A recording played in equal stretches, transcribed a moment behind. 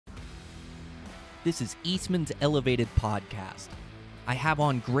This is Eastmans Elevated podcast. I have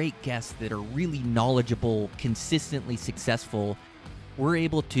on great guests that are really knowledgeable, consistently successful. We're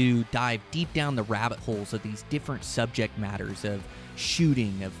able to dive deep down the rabbit holes of these different subject matters of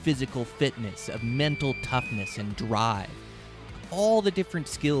shooting, of physical fitness, of mental toughness and drive. All the different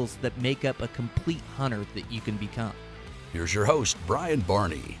skills that make up a complete hunter that you can become. Here's your host, Brian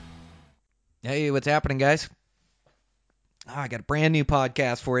Barney. Hey, what's happening, guys? I got a brand new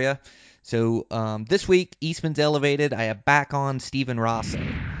podcast for you. So this week, Eastmans Elevated, I have back on Stephen Rosso.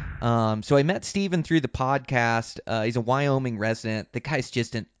 So I met Stephen through the podcast. He's a Wyoming resident. The guy's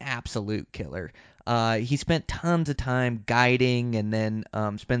just an absolute killer. He spent tons of time guiding and then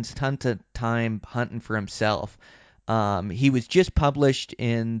spends tons of time hunting for himself. He was just published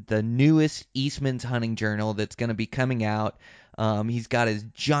in the newest Eastman's Hunting Journal that's going to be coming out. He's got his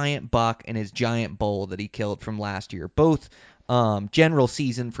giant buck and his giant bull that he killed from last year. Both general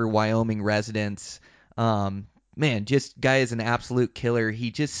season for Wyoming residents. Man, just guy is an absolute killer.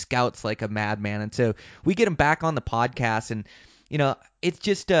 He just scouts like a madman. And so we get him back on the podcast, and you know, it's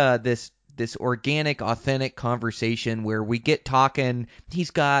just this organic, authentic conversation where we get talking.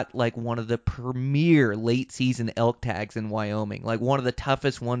 He's got like one of the premier late season elk tags in Wyoming, like one of the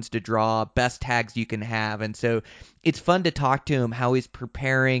toughest ones to draw, best tags you can have. And so it's fun to talk to him, how he's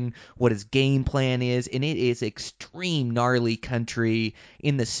preparing, what his game plan is. And it is extreme gnarly country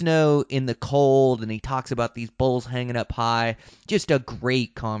in the snow, in the cold. And he talks about these bulls hanging up high. Just a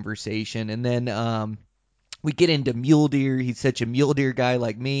great conversation. And then we get into mule deer. He's such a mule deer guy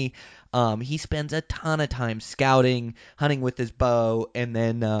like me. He spends a ton of time scouting, hunting with his bow, and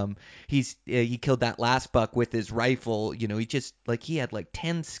then he killed that last buck with his rifle. You know, he had like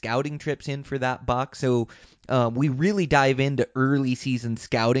 10 scouting trips in for that buck. So we really dive into early season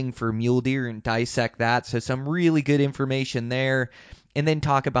scouting for mule deer and dissect that. So some really good information there. And then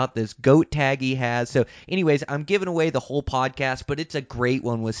talk about this goat tag he has. So anyways, I'm giving away the whole podcast, but it's a great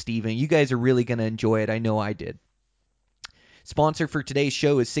one with Steven. You guys are really going to enjoy it. I know I did. Sponsor for today's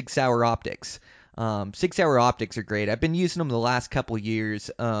show is 6 Hour Optics. 6 Hour Optics are great. I've been using them the last couple years.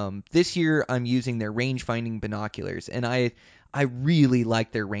 This year I'm using their range-finding binoculars, and I really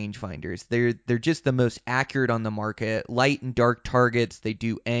like their rangefinders. They're just the most accurate on the market. Light and dark targets. They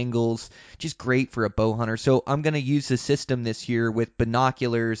do angles. Just great for a bow hunter. So I'm going to use the system this year with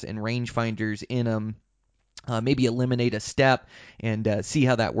binoculars and rangefinders in them. Maybe eliminate a step and see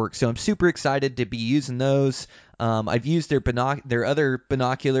how that works. So I'm super excited to be using those. I've used their other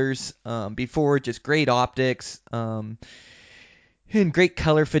binoculars before. Just great optics. And great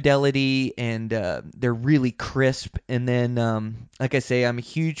color fidelity, and they're really crisp. And then, like I say, I'm a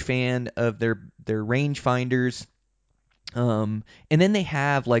huge fan of their rangefinders. And then they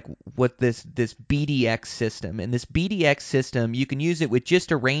have like this BDX system, and this BDX system, you can use it with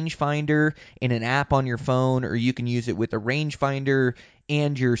just a rangefinder and an app on your phone, or you can use it with a rangefinder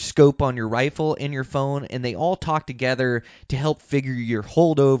and your scope on your rifle and your phone, and they all talk together to help figure your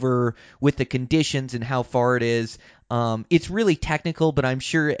holdover with the conditions and how far it is. It's really technical, but I'm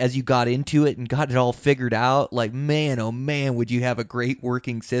sure as you got into it and got it all figured out, like, man, oh man, would you have a great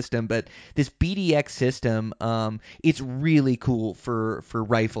working system. But this BDX system, it's really cool for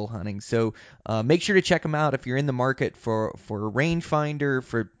rifle hunting. So make sure to check them out if you're in the market for a rangefinder,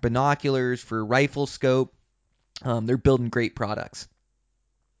 for binoculars, for rifle scope. They're building great products.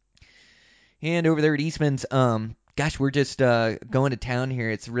 And over there at Eastman's, gosh, we're just going to town here.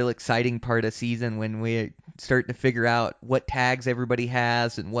 It's a real exciting part of season when we start to figure out what tags everybody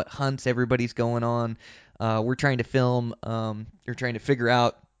has and what hunts everybody's going on. We're trying to film, or trying to figure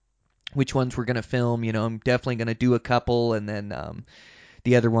out which ones we're going to film. You know, I'm definitely going to do a couple, and then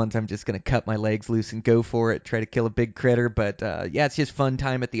the other ones I'm just going to cut my legs loose and go for it, try to kill a big critter. But yeah, it's just fun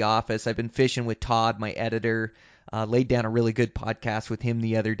time at the office. I've been fishing with Todd, my editor. Laid down a really good podcast with him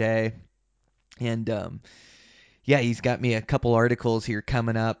the other day. And yeah, he's got me a couple articles here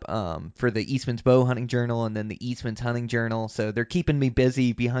coming up for the Eastman's Bow Hunting Journal and then the Eastman's Hunting Journal. So they're keeping me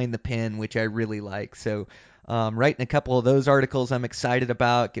busy behind the pen, which I really like. So writing a couple of those articles I'm excited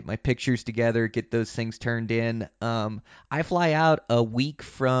about, get my pictures together, get those things turned in. I fly out a week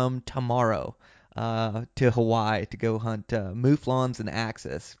from tomorrow to Hawaii to go hunt mouflons and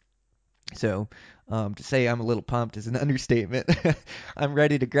axis. So to say I'm a little pumped is an understatement. I'm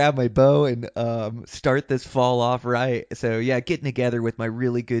ready to grab my bow and start this fall off right. So yeah, getting together with my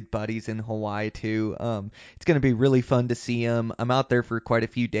really good buddies in Hawaii too. It's going to be really fun to see them. I'm out there for quite a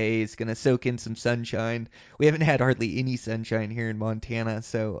few days, going to soak in some sunshine. We haven't had hardly any sunshine here in Montana,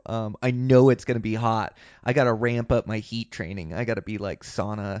 so I know it's going to be hot. I got to ramp up my heat training. I got to be like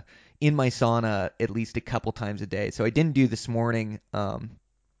in my sauna at least a couple times a day. So I didn't do this morning.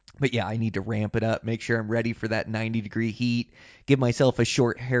 But yeah, I need to ramp it up, make sure I'm ready for that 90-degree heat, give myself a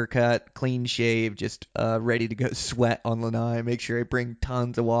short haircut, clean shave, just ready to go sweat on lanai, make sure I bring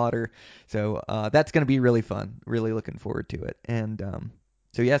tons of water. So that's going to be really fun. Really looking forward to it. And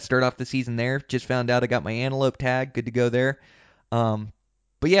so yeah, start off the season there. Just found out I got my antelope tag. Good to go there. Um,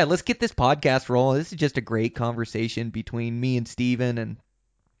 but yeah, let's get this podcast rolling. This is just a great conversation between me and Steven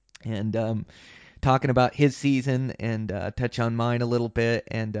and talking about his season and touch on mine a little bit,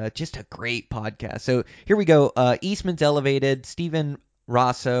 and just a great podcast. So here we go. Eastman's Elevated, Stephen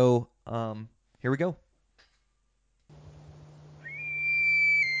Rosso. Here we go.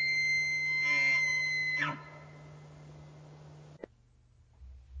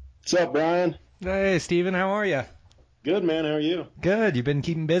 What's up, Brian? Hey, Steven, how are you? Good, man. How are you? Good. You been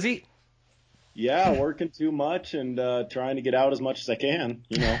keeping busy? Yeah, working too much and trying to get out as much as I can.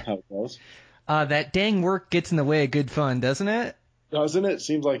 You know how it goes. That dang work gets in the way of good fun, doesn't it? Doesn't it?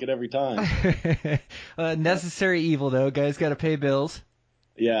 Seems like it every time. Necessary evil, though. Guys got to pay bills.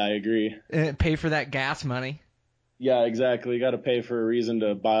 Yeah, I agree. Pay for that gas money. Yeah, exactly. Got to pay for a reason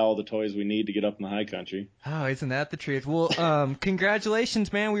to buy all the toys we need to get up in the high country. Oh, isn't that the truth? Well,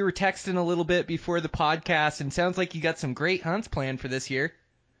 congratulations, man. We were texting a little bit before the podcast, and sounds like you got some great hunts planned for this year.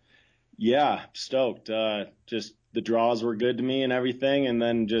 Yeah, stoked. Just the draws were good to me and everything, and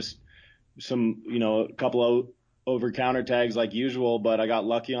then just some, a couple of over-counter tags like usual, but I got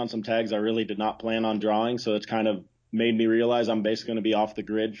lucky on some tags I really did not plan on drawing, so it's kind of made me realize I'm basically going to be off the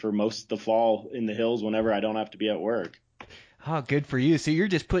grid for most of the fall in the hills whenever I don't have to be at work. Oh, good for you. So you're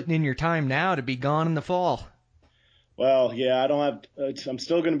just putting in your time now to be gone in the fall. Well, yeah, I don't have. I'm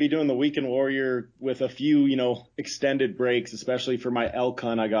still going to be doing the Weekend Warrior with a few, extended breaks, especially for my elk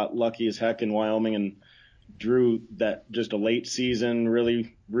hunt. I got lucky as heck in Wyoming and drew that just a late season,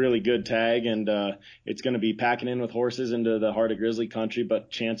 really, really good tag. And it's going to be packing in with horses into the heart of grizzly country,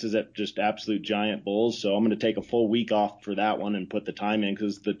 but chances at just absolute giant bulls. So I'm going to take a full week off for that one and put the time in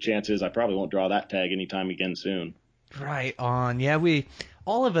because the chances I probably won't draw that tag anytime again soon. Right on. Yeah,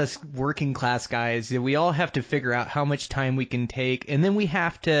 all of us working class guys, we all have to figure out how much time we can take, and then we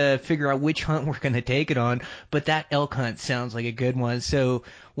have to figure out which hunt we're going to take it on. But that elk hunt sounds like a good one. So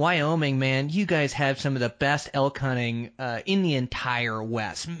Wyoming, man, you guys have some of the best elk hunting in the entire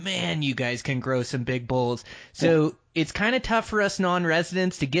West. Man, you guys can grow some big bulls. So it's kind of tough for us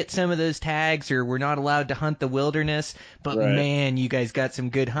non-residents to get some of those tags, or we're not allowed to hunt the wilderness. But Right. Man, you guys got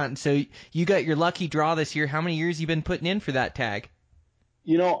some good hunting. So you got your lucky draw this year. How many years you been putting in for that tag?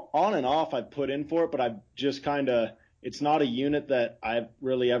 On and off I've put in for it, but I've just it's not a unit that I've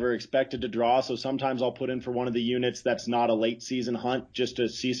really ever expected to draw. So sometimes I'll put in for one of the units that's not a late season hunt just to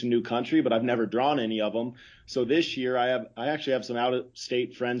see some new country, but I've never drawn any of them. So this year I actually have some out of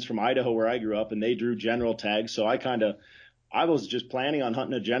state friends from Idaho where I grew up, and they drew general tags. So I was just planning on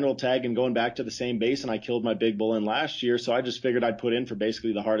hunting a general tag and going back to the same base, and I killed my big bull in last year. So I just figured I'd put in for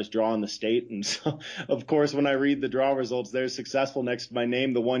basically the hardest draw in the state. And so, of course, when I read the draw results, there's successful next to my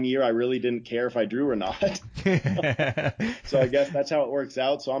name. The one year I really didn't care if I drew or not. So I guess that's how it works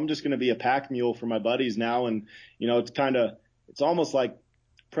out. So I'm just going to be a pack mule for my buddies now. And, it's almost like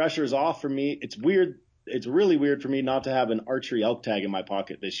pressure's off for me. It's weird. It's really weird for me not to have an archery elk tag in my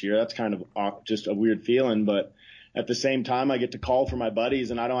pocket this year. That's kind of just a weird feeling, but at the same time, I get to call for my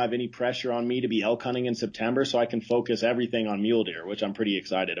buddies, and I don't have any pressure on me to be elk hunting in September, so I can focus everything on mule deer, which I'm pretty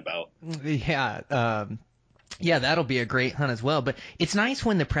excited about. Yeah, that'll be a great hunt as well. But it's nice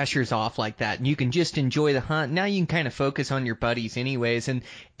when the pressure's off like that, and you can just enjoy the hunt. Now you can kind of focus on your buddies anyways, and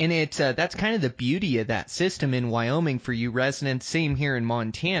it's that's kind of the beauty of that system in Wyoming for you residents. Same here in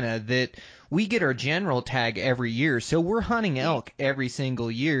Montana, that we get our general tag every year, so we're hunting elk every single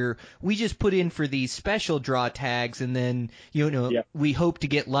year. We just put in for these special draw tags, and then we hope to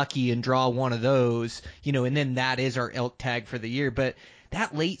get lucky and draw one of those, and then that is our elk tag for the year. But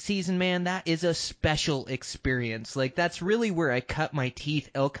that late season, man, that is a special experience. Like, that's really where I cut my teeth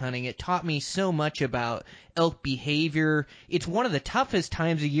elk hunting. It taught me so much about elk behavior. It's one of the toughest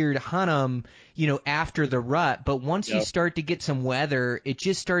times of year to hunt them, after the rut. But once you start to get some weather, it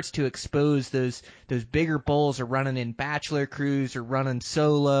just starts to expose those bigger bulls are running in bachelor crews or running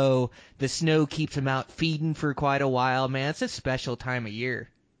solo. The snow keeps them out feeding for quite a while, man. It's a special time of year.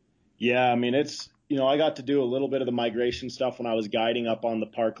 Yeah, I mean, I got to do a little bit of the migration stuff when I was guiding up on the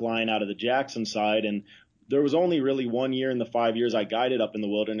park line out of the Jackson side. And there was only really 1 year in the 5 years I guided up in the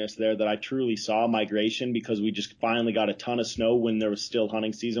wilderness there that I truly saw migration, because we just finally got a ton of snow when there was still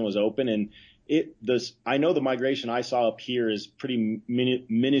hunting season was open. And I know the migration I saw up here is pretty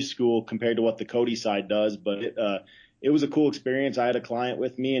minuscule compared to what the Cody side does, but it was a cool experience. I had a client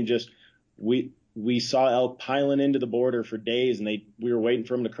with me, and we saw elk piling into the border for days, and we were waiting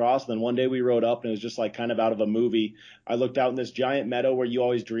for them to cross. And then one day we rode up, and it was just like kind of out of a movie. I looked out in this giant meadow where you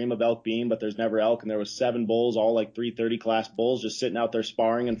always dream of elk being, but there's never elk. And there was 7 bulls, all like 330 class bulls, just sitting out there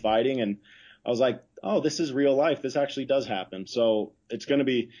sparring and fighting. And I was like, oh, this is real life. This actually does happen. So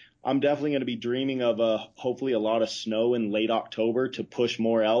I'm definitely going to be dreaming of hopefully a lot of snow in late October to push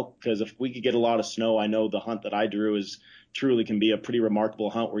more elk. Because if we could get a lot of snow, I know the hunt that I drew truly can be a pretty remarkable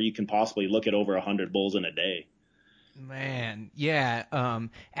hunt where you can possibly look at over 100 bulls in a day. Man, yeah,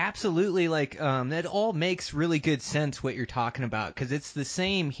 absolutely. Like, that all makes really good sense what you're talking about, because it's the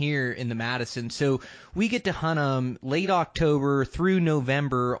same here in the Madison. So we get to hunt them late October through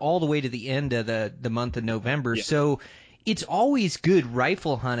November, all the way to the end of the month of November. Yeah. So it's always good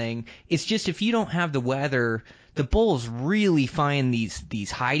rifle hunting. It's just if you don't have the weather, the bulls really find these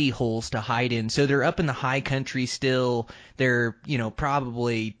hidey holes to hide in. So they're up in the high country still. They're,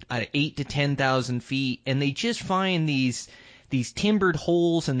 probably at 8 to 10,000 feet, and they just find these timbered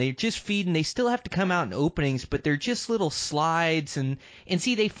holes, and they just feed, and they still have to come out in openings, but they're just little slides. And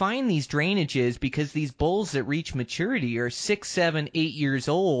see, they find these drainages because these bulls that reach maturity are 6, 7, 8 years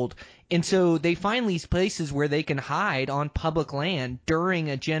old. And so they find these places where they can hide on public land during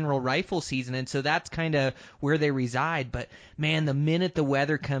a general rifle season. And so that's kind of where they reside. But man, the minute the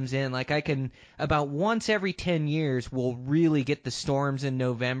weather comes in, like about once every 10 years, we'll really get the storms in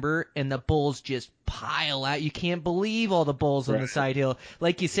November, and the bulls just pile out. You can't believe all the bulls on the side hill.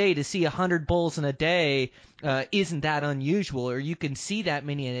 Like you say, to see 100 bulls in a day isn't that unusual, or you can see that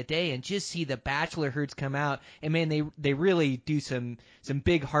many in a day and just see the bachelor herds come out. And man, they really do some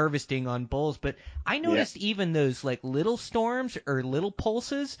big harvesting on bulls. But I noticed even those like little storms or little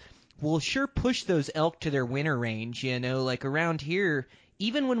pulses will sure push those elk to their winter range. Like around here,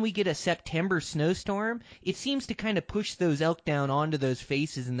 even when we get a September snowstorm, it seems to kind of push those elk down onto those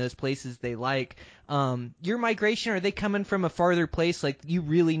faces and those places they like. Your migration, are they coming from a farther place? Like, you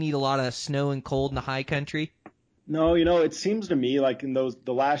really need a lot of snow and cold in the high country? No, it seems to me like in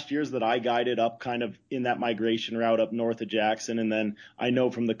the last years that I guided up kind of in that migration route up north of Jackson, and then I know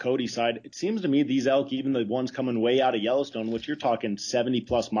from the Cody side, it seems to me these elk, even the ones coming way out of Yellowstone, which you're talking 70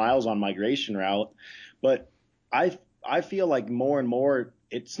 plus miles on migration route, but I feel like more and more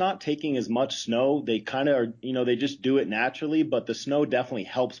it's not taking as much snow. They kind of are, they just do it naturally, but the snow definitely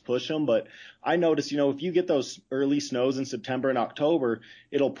helps push them. But I notice, if you get those early snows in September and October,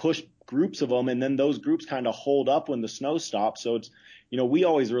 it'll push groups of them, and then those groups kind of hold up when the snow stops. So it's, we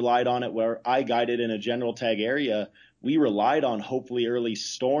always relied on it where I guided in a general tag area. We relied on hopefully early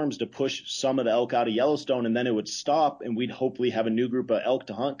storms to push some of the elk out of Yellowstone, and then it would stop, and we'd hopefully have a new group of elk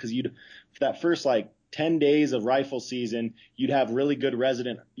to hunt. Because for that first 10 days of rifle season, you'd have really good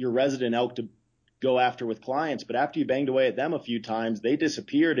your resident elk to go after with clients. But after you banged away at them a few times, they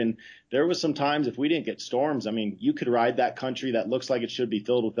disappeared. And there was some times if we didn't get storms, I mean, you could ride that country that looks like it should be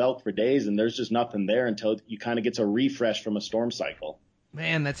filled with elk for days, and there's just nothing there until you kind of get a refresh from a storm cycle.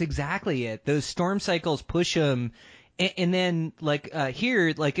 Man, that's exactly it. Those storm cycles push them. And then, here,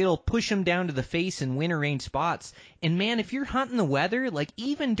 it'll push them down to the face in winter range spots. And man, if you're hunting the weather,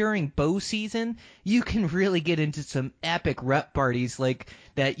 even during bow season, you can really get into some epic rut parties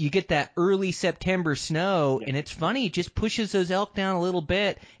that you get that early September snow. Yeah. And it's funny, it just pushes those elk down a little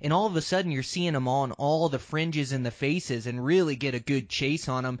bit, and all of a sudden you're seeing them on all the fringes and the faces and really get a good chase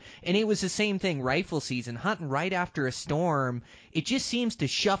on them. And it was the same thing rifle season, hunting right after a storm. It just seems to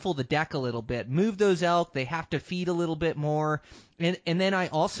shuffle the deck a little bit, move those elk. They have to feed a little bit more. And then I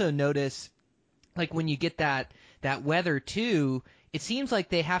also notice, when you get that weather too, it seems like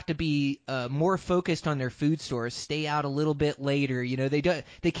they have to be more focused on their food stores, stay out a little bit later.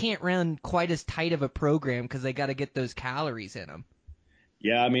 They can't run quite as tight of a program because they got to get those calories in them.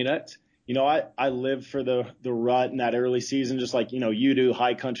 Yeah, I mean, that's, I live for the rut in that early season, just like, you do,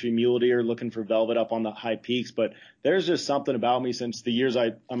 high country mule deer looking for velvet up on the high peaks. But there's just something about me since the years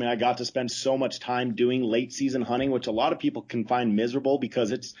I got to spend so much time doing late season hunting, which a lot of people can find miserable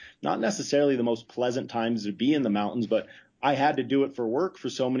because it's not necessarily the most pleasant times to be in the mountains. But I had to do it for work for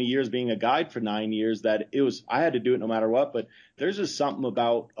so many years, being a guide for 9 years, that I had to do it no matter what. But there's just something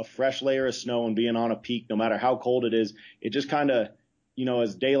about a fresh layer of snow and being on a peak, no matter how cold it is. It just kind of,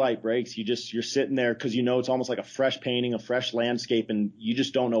 as daylight breaks, you're sitting there because it's almost like a fresh painting, a fresh landscape, and you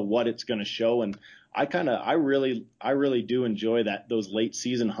just don't know what it's going to show. And I really do enjoy those late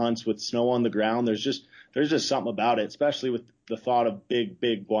season hunts with snow on the ground. There's just something about it, especially with the thought of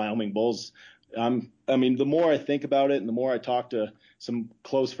big Wyoming bulls. The more I think about it and the more I talk to some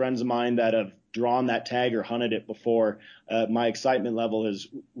close friends of mine that have drawn that tag or hunted it before, my excitement level has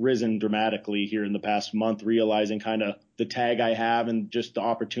risen dramatically here in the past month, realizing kind of the tag I have and just the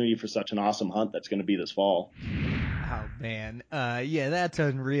opportunity for such an awesome hunt that's going to be this fall. Oh man, yeah, that's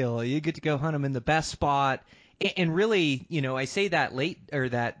unreal. You get to go hunt them in the best spot. And really, I say that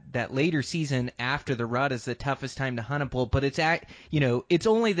that later season after the rut is the toughest time to hunt a bull, but it's it's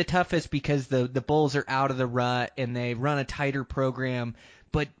only the toughest because the bulls are out of the rut and they run a tighter program.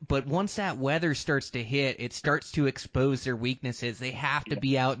 But once that weather starts to hit, it starts to expose their weaknesses. They have to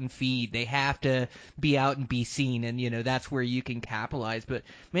be out and feed. They have to be out and be seen, and that's where you can capitalize. But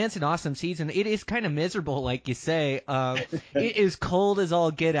man, it's an awesome season. It is kind of miserable, like you say. It is cold as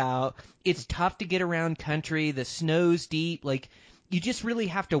all get out. It's tough to get around country. The snow's deep. Like you just really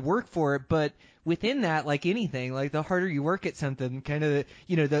have to work for it. But within that, like anything, like the harder you work at something, kind of,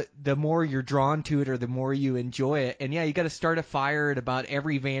 the more you're drawn to it or the more you enjoy it. And yeah, you got to start a fire at about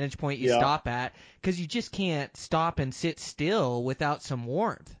every vantage point you stop at, because you just can't stop and sit still without some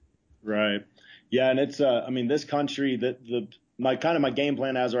warmth. Right. Yeah. And it's, this country, my game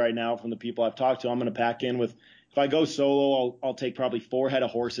plan as of right now from the people I've talked to, I'm going to pack in with, if I go solo, I'll take probably 4 head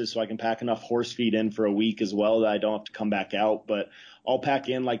of horses so I can pack enough horse feed in for a week as well that I don't have to come back out. But I'll pack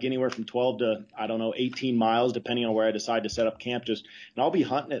in like anywhere from 12 to, 18 miles, depending on where I decide to set up camp. And I'll be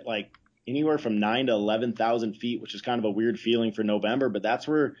hunting at like anywhere from 9 to 11,000 feet, which is kind of a weird feeling for November. But that's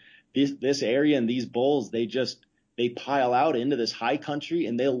where this area and these bulls, they pile out into this high country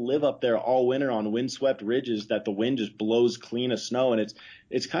and they'll live up there all winter on windswept ridges that the wind just blows clean of snow. And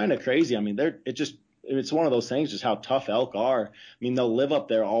it's kind of crazy. It's one of those things, just how tough elk are. They'll live up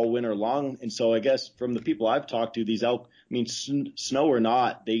there all winter long. And so I guess from the people I've talked to, these elk, snow or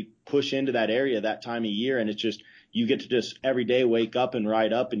not, they push into that area that time of year. And it's just, you get to just every day wake up and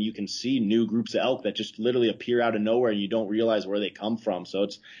ride up and you can see new groups of elk that just literally appear out of nowhere and you don't realize where they come from. So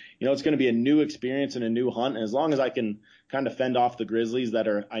it's going to be a new experience and a new hunt. And as long as I can kind of fend off the grizzlies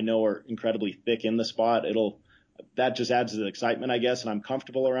that I know are incredibly thick in the spot, that just adds to the excitement, I guess, and I'm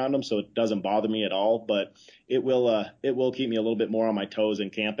comfortable around them, so it doesn't bother me at all. But it will keep me a little bit more on my toes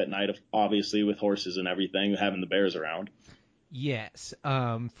in camp at night, obviously with horses and everything, having the bears around. Yes,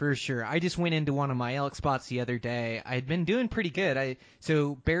 for sure. I just went into one of my elk spots the other day. I'd been doing pretty good.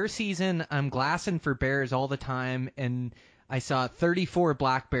 So bear season, I'm glassing for bears all the time, and I saw 34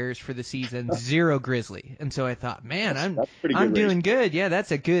 black bears for the season, 0 grizzly. And so I thought, man, I'm doing good. Yeah,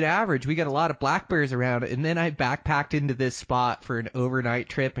 that's a good average. We got a lot of black bears around. And then I backpacked into this spot for an overnight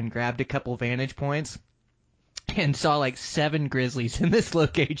trip and grabbed a couple vantage points and saw like 7 grizzlies in this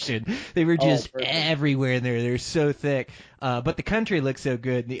location. They were just everywhere in there. They're so thick. But the country looked so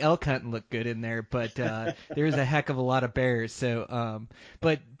good, and the elk hunting looked good in there. But there's a heck of a lot of bears. So,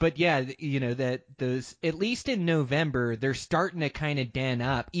 but yeah, that those, at least in November, they're starting to kind of den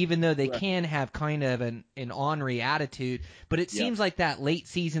up, even though they can have kind of an ornery attitude. But it seems like that late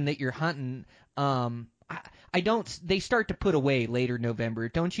season that you're hunting, they start to put away later November,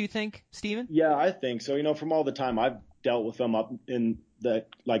 don't you think, Stephen? Yeah, I think so. From all the time I've dealt with them up in the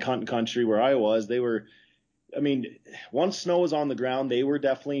hunting country where I was, once snow was on the ground, they were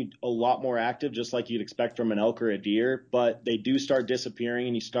definitely a lot more active, just like you'd expect from an elk or a deer, but they do start disappearing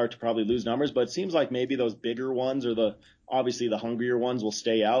and you start to probably lose numbers. But it seems like maybe those bigger ones or obviously the hungrier ones will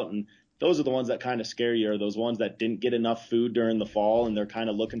stay out, and those are the ones that kind of scare you, are those ones that didn't get enough food during the fall and they're kind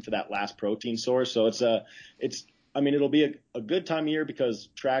of looking for that last protein source. So it'll be a good time of year because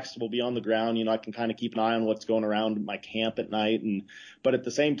tracks will be on the ground. I can kind of keep an eye on what's going around my camp at night. But at the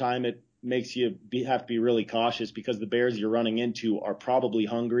same time, it makes you have to be really cautious because the bears you're running into are probably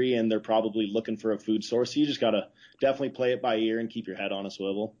hungry and they're probably looking for a food source. So you just got to definitely play it by ear and keep your head on a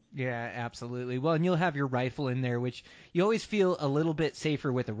swivel. Yeah, absolutely. Well, and you'll have your rifle in there, which you always feel a little bit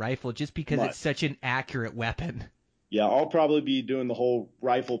safer with a rifle just because it's such an accurate weapon. Yeah, I'll probably be doing the whole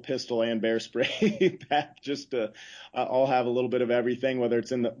rifle, pistol, and bear spray pack. I'll have a little bit of everything, whether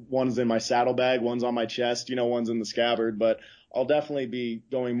it's one's in my saddlebag, one's on my chest, one's in the scabbard. But I'll definitely be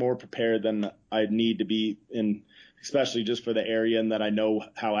going more prepared than I need to be especially just for the area and that I know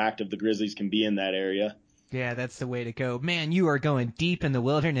how active the grizzlies can be in that area. Yeah, that's the way to go. Man, you are going deep in the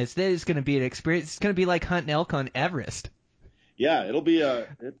wilderness. That is going to be an experience. It's going to be like hunting elk on Everest. Yeah, it'll be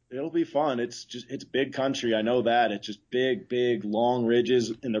fun. It's big country. I know that. It's just big, long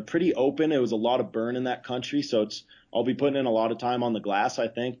ridges, and they're pretty open. It was a lot of burn in that country, so I'll be putting in a lot of time on the glass, I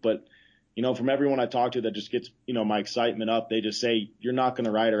think. But from everyone I talk to that just gets my excitement up, they just say you're not going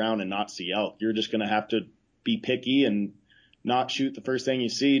to ride around and not see elk. You're just going to have to be picky and not shoot the first thing you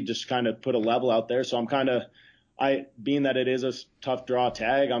see. Just kind of put a level out there. So being that it is a tough draw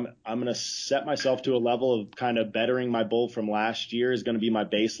tag, I'm going to set myself to a level of kind of bettering my bull from last year is going to be my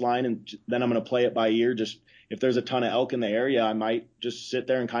baseline. And then I'm going to play it by ear. Just if there's a ton of elk in the area, I might just sit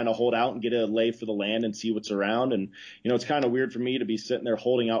there and kind of hold out and get a lay for the land and see what's around. And, it's kind of weird for me to be sitting there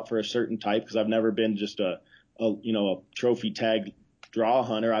holding out for a certain type because I've never been just a trophy tag draw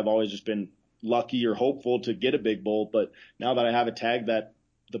hunter. I've always just been lucky or hopeful to get a big bull. But now that I have a tag that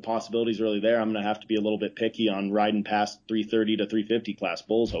the possibilities really there, I'm going to have to be a little bit picky on riding past 330 to 350 class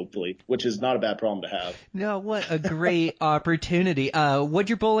bulls, hopefully, which is not a bad problem to have. No, what a great opportunity. What'd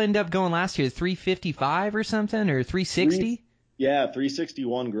your bull end up going last year? 355 or something, or 360? Yeah,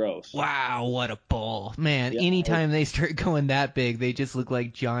 361 gross. Wow, what a bull. Man, Yeah, anytime they start going that big, they just look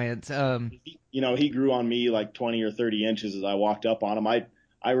like giants. He grew on me like 20 or 30 inches as I walked up on him.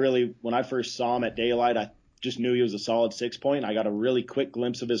 I really, when I first saw him at daylight, I just knew he was a solid 6-point. I got a really quick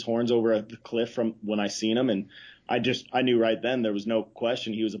glimpse of his horns over the cliff from when I seen him. And I knew right then there was no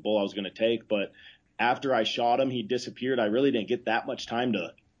question he was a bull I was going to take. But after I shot him, he disappeared. I really didn't get that much time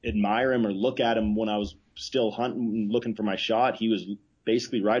to admire him or look at him when I was still hunting and looking for my shot. He was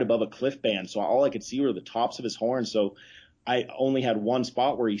basically right above a cliff band. So all I could see were the tops of his horns. So I only had one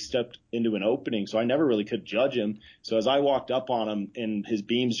spot where he stepped into an opening, so I never really could judge him. So as I walked up on him and his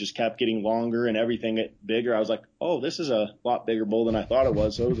beams just kept getting longer and everything bigger, I was like, oh, this is a lot bigger bull than I thought it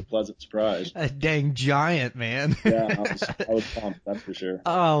was. So it was a pleasant surprise. A dang giant, man. Yeah, I was pumped, that's for sure.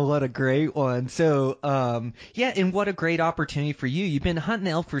 Oh, what a great one. So, and what a great opportunity for you. You've been hunting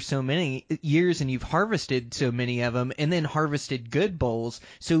elk for so many years and you've harvested so many of them and then harvested good bulls.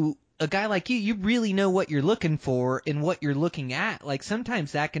 So a guy like you really know what you're looking for and what you're looking at. Like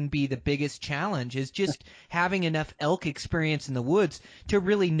sometimes that can be the biggest challenge is just having enough elk experience in the woods to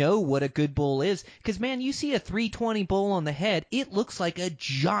really know what a good bull is. Because, man, you see a 320 bull on the head, it looks like a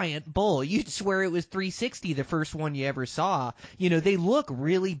giant bull. You'd swear it was 360 the first one you ever saw. They look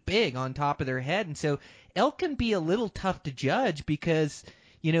really big on top of their head. And so elk can be a little tough to judge because,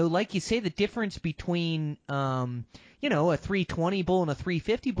 like you say, the difference between a 320 bull and a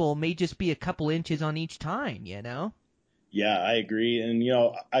 350 bull may just be a couple inches on each tine, Yeah, I agree. And,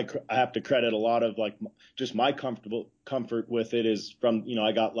 I have to credit a lot of just my comfort with it is from,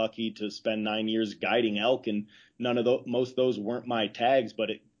 I got lucky to spend 9 years guiding elk and most of those weren't my tags,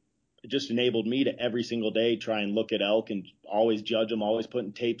 but it just enabled me to every single day try and look at elk and always judge them, always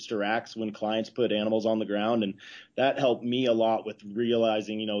putting tapes to racks when clients put animals on the ground. And that helped me a lot with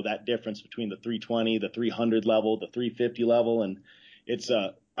realizing, that difference between the 320, the 300 level, the 350 level. And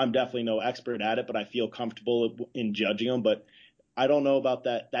I'm definitely no expert at it, but I feel comfortable in judging them. But I don't know about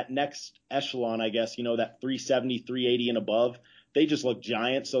that next echelon, I guess, that 370, 380 and above. They just look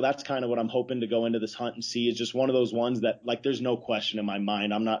giant. So that's kind of what I'm hoping to go into this hunt and see is just one of those ones that there's no question in my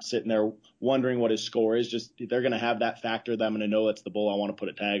mind. I'm not sitting there wondering what his score is. Just they're going to have that factor that I'm going to know it's the bull I want to put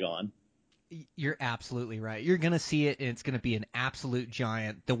a tag on. You're absolutely right. You're going to see it, and it's going to be an absolute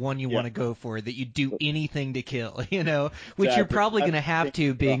giant, the one you want to go for, that you do anything to kill, which exactly. You're probably going to have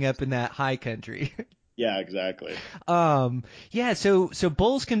to being up in that high country. Yeah, exactly. So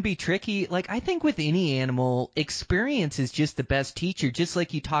bulls can be tricky. I think with any animal, experience is just the best teacher, just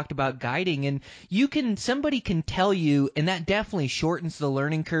like you talked about guiding. And somebody can tell you, and that definitely shortens the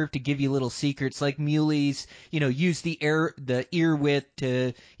learning curve to give you little secrets, like muleys, use the ear width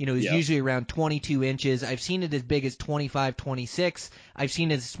to, is usually around 22 inches. I've seen it as big as 25, 26. I've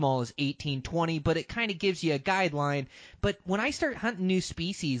seen it as small as 18, 20, but it kind of gives you a guideline. But when I start hunting new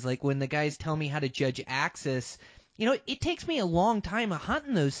species, like when the guys tell me how to judge axis, it takes me a long time of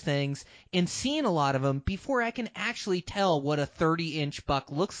hunting those things and seeing a lot of them before I can actually tell what a 30-inch buck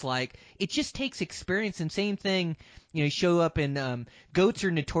looks like. It just takes experience. And same thing, show up in goats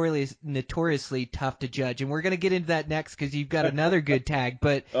are notoriously tough to judge. And we're going to get into that next because you've got another good tag.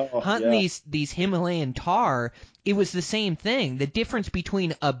 But hunting these Himalayan tahr, it was the same thing. The difference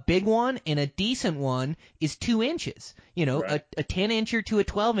between a big one and a decent one is 2 inches. Right. A 10-incher to a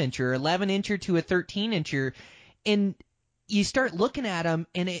 12-incher, 11-incher to a 13-incher. And you start looking at them,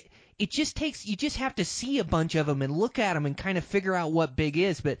 and it just takes – you just have to see a bunch of them and look at them and kind of figure out what big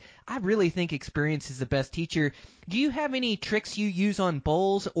is. But I really think experience is the best teacher. Do you have any tricks you use on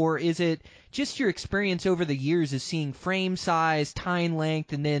bulls, or is it just your experience over the years of seeing frame size, tine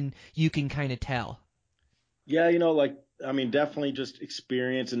length, and then you can kind of tell? Yeah, definitely just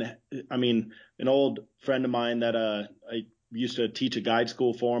experience. And, an old friend of mine that I used to teach a guide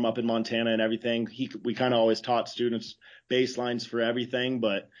school for him up in Montana and everything. We kind of always taught students baselines for everything,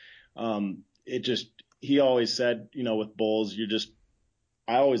 but he always said, with bulls,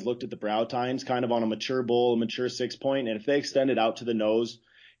 I always looked at the brow tines kind of on a mature bull, a mature 6-point, and if they extended out to the nose,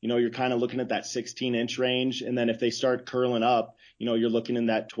 you're kind of looking at that 16-inch range. And then if they start curling up, you're looking in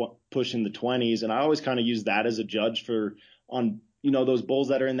that pushing the 20s. And I always kind of use that as a judge on those bulls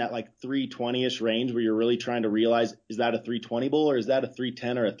that are in that like 320-ish range where you're really trying to realize, is that a 320 bull or is that a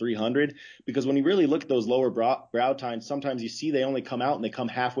 310 or a 300? Because when you really look at those lower brow tines, sometimes you see they only come out and they come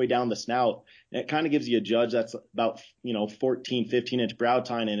halfway down the snout. And it kind of gives you a judge that's about, 14, 15-inch brow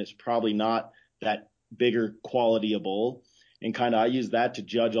tine, and it's probably not that bigger quality of bull. And kind of I use that to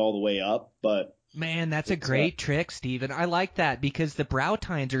judge all the way up. But man, that's a great trick, Stephen. I like that because the brow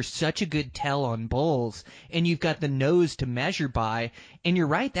tines are such a good tell on bulls, and you've got the nose to measure by. And you're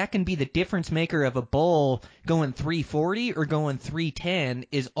right, that can be the difference maker of a bull going 340 or going 310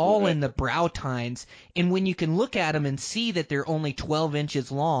 is all in the brow tines. And when you can look at them and see that they're only 12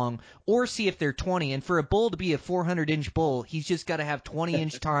 inches long, or see if they're 20, and for a bull to be a 400-inch bull, he's just got to have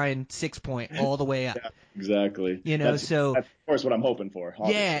 20-inch tine 6-point all the way up. Yeah, exactly. That's of course what I'm hoping for.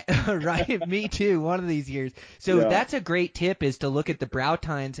 Obviously. Yeah, right. Me too. One of these years. So that's a great tip, is to look at the brow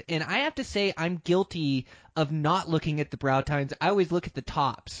tines. And I have to say, I'm guilty of not looking at the brow tines. I always look at the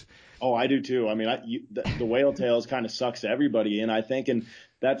tops. Oh, I do too. I mean, the whale tails kind of sucks to everybody, and I think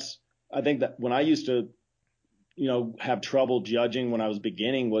that when I used to, have trouble judging when I was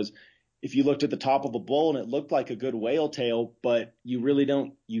beginning was if you looked at the top of a bull and it looked like a good whale tail, but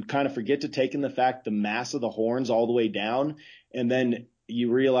you kind of forget to take in the fact the mass of the horns all the way down, and then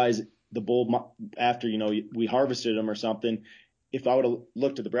you realize the bull after we harvested him or something. If I would have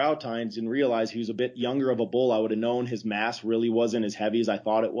looked at the brow tines and realized he was a bit younger of a bull, I would have known his mass really wasn't as heavy as I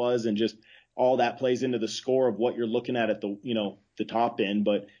thought it was. And just all that plays into the score of what you're looking at the top end.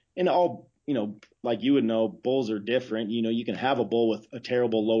 But in all, like you would know, bulls are different. You can have a bull with a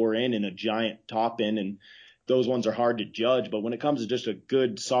terrible lower end and a giant top end, and those ones are hard to judge. But when it comes to just a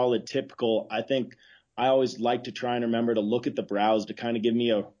good, solid, typical, I think I always like to try and remember to look at the brows to kind of give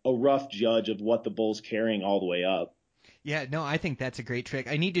me a rough judge of what the bull's carrying all the way up. Yeah, no, I think that's a great trick.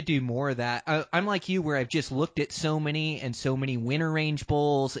 I need to do more of that. I'm like you, where I've just looked at so many winter range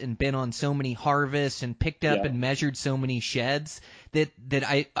bulls and been on so many harvests and picked up and measured so many sheds that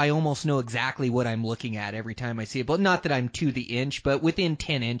I almost know exactly what I'm looking at every time I see it. But not that I'm to the inch, but within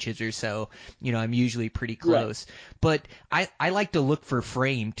 10 inches or so, I'm usually pretty close. Right. But I like to look for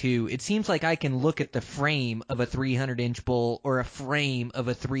frame too. It seems like I can look at the frame of a 300-inch bull, or a frame of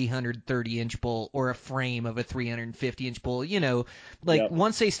a 330-inch bull, or a frame of a 350-inch bull.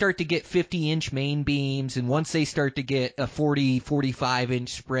 Once they start to get 50-inch main beams, and once they start to get a 45-inch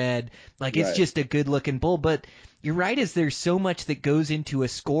spread, it's just a good-looking bull. But you're right, there's so much that goes into a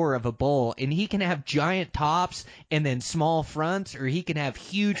score of a bull, and he can have giant tops and then small fronts, or he can have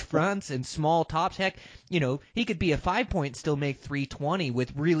huge fronts and small tops. Heck, he could be a 5-point, still make 320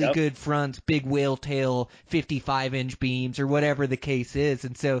 with really good fronts, big whale tail, 55-inch beams, or whatever the case is.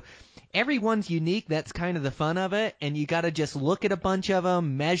 And so everyone's unique. That's kind of the fun of it. And you got to just look at a bunch of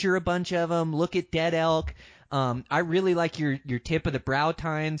them, measure a bunch of them, look at dead elk. I really like your tip of the brow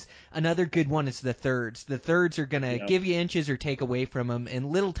tines. Another good one is the thirds. The thirds are going to give you inches or take away from them. And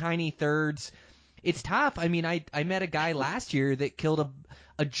little tiny thirds, it's tough. I mean, I met a guy last year that killed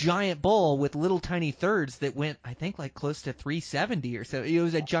a giant bull with little tiny thirds that went, I think, close to 370 or so. It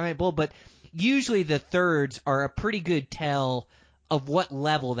was a giant bull. But usually the thirds are a pretty good tell of what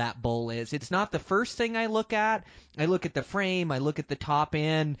level that bull is. It's not the first thing I look at. I look at the frame, I look at the top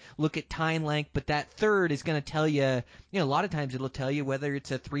end, look at tine length, but that third is going to tell you, a lot of times it'll tell you whether it's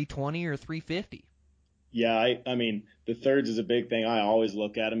a 320 or 350. Yeah, I mean, the thirds is a big thing. I always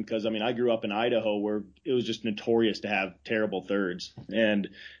look at them because, I grew up in Idaho where it was just notorious to have terrible thirds. And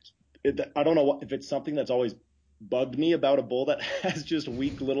I don't know if it's something that's always bugged me about a bull that has just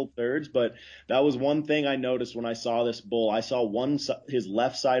weak little thirds, but that was one thing I noticed when I saw this bull. I saw his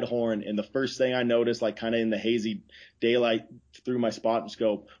left side horn, and the first thing I noticed, kind of in the hazy daylight through my spot and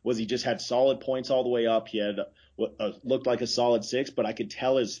scope, was he just had solid points all the way up. He had what looked like a solid 6, but I could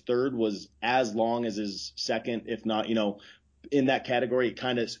tell his third was as long as his second, if not, in that category.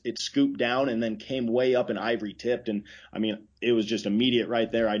 It scooped down and then came way up and ivory tipped. And it was just immediate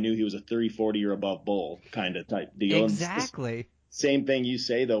right there. I knew he was a 340 or above bull kind of type deal. Exactly. Same thing you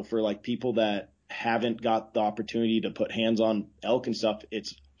say though, for people that haven't got the opportunity to put hands on elk and stuff,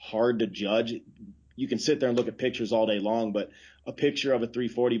 it's hard to judge. You can sit there and look at pictures all day long, but a picture of a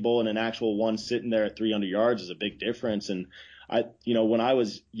 340 bull and an actual one sitting there at 300 yards is a big difference. And when I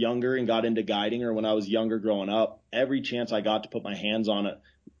was younger and got into guiding, or when I was younger growing up, every chance I got to put my hands on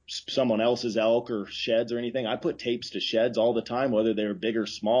someone else's elk or sheds or anything, I put tapes to sheds all the time, whether they were big or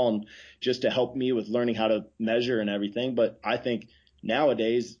small, and just to help me with learning how to measure and everything. But I think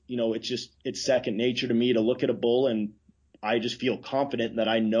nowadays, it's second nature to me to look at a bull and I just feel confident that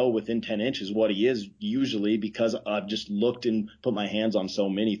I know within 10 inches what he is usually, because I've just looked and put my hands on so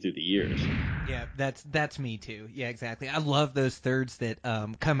many through the years. Yeah, that's me too. Yeah, exactly. I love those thirds that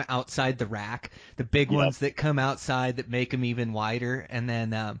come outside the rack, the big ones that come outside that make them even wider. And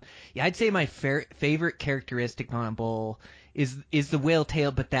then, yeah, I'd say my favorite characteristic on a bull is the whale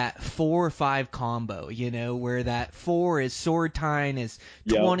tail, but that 4 or 5 combo, where that 4 is sword tine is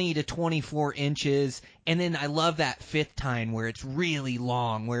 20 to 24 inches, and then I love that 5th tine where it's really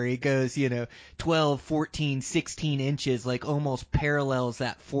long, where it goes, 12, 14, 16 inches, like almost parallels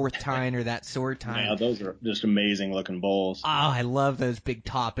that 4th tine or that sword tine. Yeah, those are just amazing looking bulls. Oh, I love those big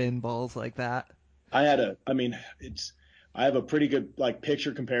top end bulls like that. I have a pretty good like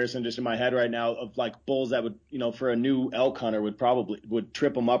picture comparison just in my head right now of like bulls that would, for a new elk hunter would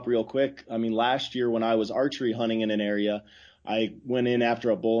trip them up real quick. I mean, last year when I was archery hunting in an area, I went in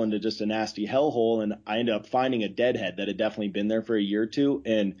after a bull into just a nasty hellhole, and I ended up finding a deadhead that had definitely been there for a year or two.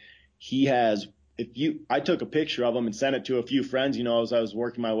 And I took a picture of him and sent it to a few friends, as I was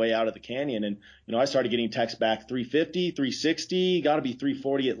working my way out of the canyon, and, I started getting texts back 350, 360, got to be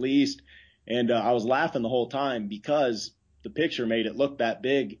 340 at least. And I was laughing the whole time because the picture made it look that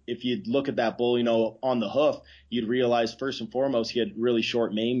big. If you'd look at that bull, on the hoof, you'd realize first and foremost he had really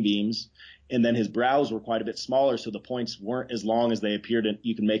short main beams, and then his brows were quite a bit smaller, so the points weren't as long as they appeared, and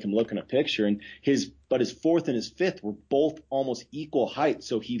you can make him look in a picture. And his 4th and his 5th were both almost equal height,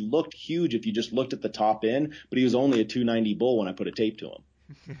 so he looked huge if you just looked at the top end, but he was only a 290 bull when I put a tape to him.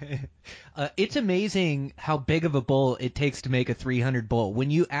 It's amazing how big of a bull it takes to make a 300 bull. When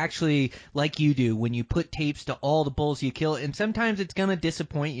you actually, like you do, when you put tapes to all the bulls you kill, and sometimes it's going to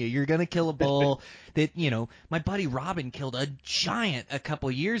disappoint you. You're going to kill a bull that, my buddy Robin killed a giant a couple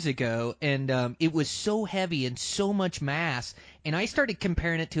years ago, and it was so heavy and so much mass. And I started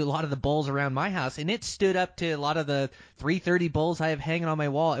comparing it to a lot of the bulls around my house, and it stood up to a lot of the 330 bulls I have hanging on my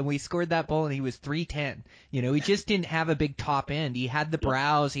wall. And we scored that bull, and he was 310. He just didn't have a big top end. He had the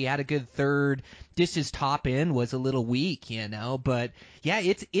brows, he had a good third. Just his top end was a little weak, But yeah,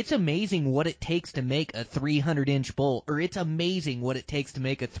 it's amazing what it takes to make a 300-inch bull, or it's amazing what it takes to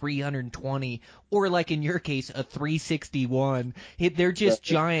make a 320, or like in your case, a 361. They're just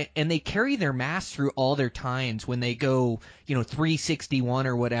giant, and they carry their mass through all their tines when they go, 361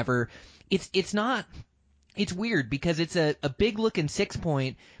 or whatever. It's weird because it's a big looking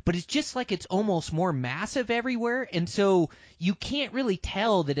 6-point, but it's just like it's almost more massive everywhere, and so you can't really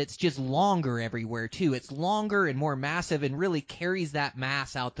tell that it's just longer everywhere too. It's longer and more massive and really carries that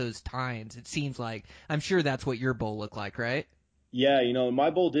mass out those tines. It seems like. I'm sure that's what your bull looked like, right? Yeah, my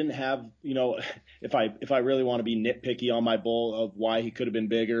bull didn't have, if I really want to be nitpicky on my bull of why he could have been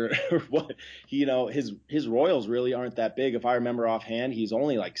bigger or what, his royals really aren't that big. If I remember offhand, he's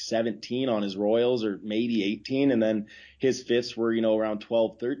only like 17 on his royals, or maybe 18. And then his 5ths were, around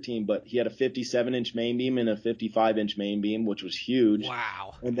 12, 13, but he had a 57-inch main beam and a 55-inch main beam, which was huge.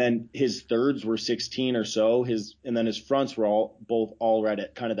 Wow. And then his 3rds were 16 or so. And then his fronts were both right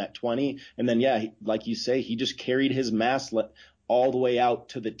at kind of that 20. And then, yeah, like you say, he just carried his mass all the way out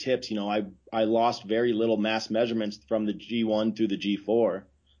to the tips. I lost very little mass measurements from the G1 through the G4.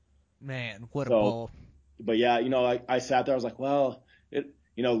 Man, what a bull. But yeah, I sat there, I was like, well,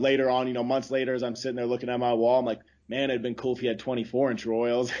 later on, months later, as I'm sitting there looking at my wall, I'm like, man, it'd been cool if he had 24-inch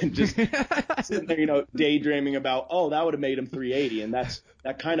royals, and just sitting there, daydreaming about, that would have made him 380. And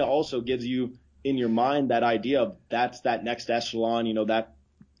that kind of also gives you in your mind that idea of that's that next echelon,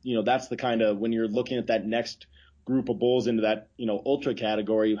 that's the kind of, when you're looking at that next group of bulls into that, ultra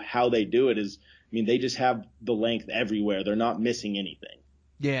category, how they do it is, they just have the length everywhere. They're not missing anything.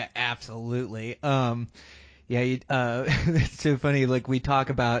 Yeah, absolutely. It's so funny. Like we talk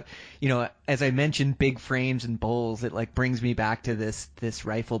about, as I mentioned, big frames and bulls. It like brings me back to this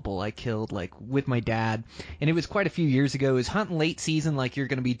rifle bull I killed like with my dad, and it was quite a few years ago. It was hunting late season, like you're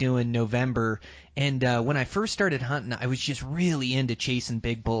going to be doing November. And when I first started hunting, I was just really into chasing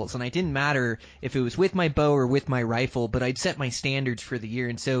big bulls, and I didn't matter if it was with my bow or with my rifle, but I'd set my standards for the year,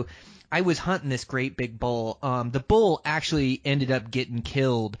 and so I was hunting this great big bull. The bull actually ended up getting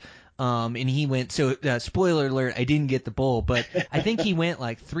killed. And he went, spoiler alert, I didn't get the bull, but I think he went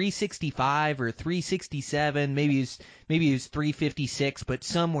like 365 or 367, maybe he was 356, but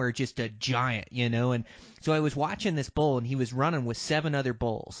somewhere just a giant, and so I was watching this bull, and he was running with 7 other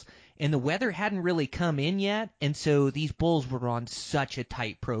bulls, and the weather hadn't really come in yet, and so these bulls were on such a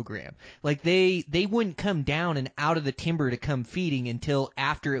tight program. Like they wouldn't come down and out of the timber to come feeding until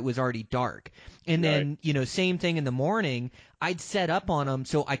after it was already dark. And then, same thing in the morning, I'd set up on them.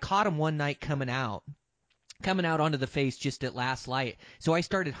 So I caught them one night coming out, coming out onto the face just at last light. So I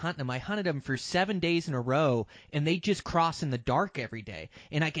started hunting them. I hunted them for 7 days in a row, and they just cross in the dark every day.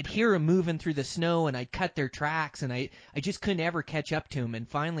 And I could hear them moving through the snow, and I'd cut their tracks, and I just couldn't ever catch up to them. And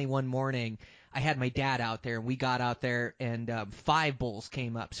finally one morning, I had my dad out there, and we got out there, and 5 bulls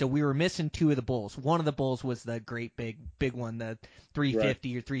came up. So we were missing 2 of the bulls. One of the bulls was the great big one, the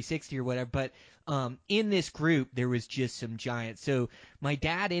 350 or 360 or whatever. But in this group, there was just some giants. So my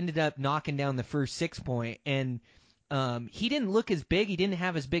dad ended up knocking down the first 6-point, and he didn't look as big. He didn't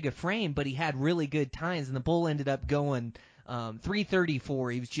have as big a frame, but he had really good tines, and the bull ended up going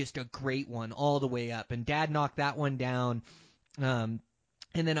 334. He was just a great one all the way up, and Dad knocked that one down.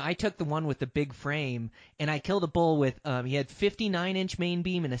 And then I took the one with the big frame, and I killed a bull with he had 59-inch main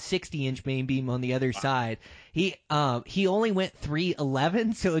beam and a 60-inch main beam on the other side. He only went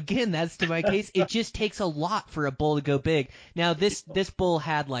 311, so again, that's to my case. It just takes a lot for a bull to go big. Now this bull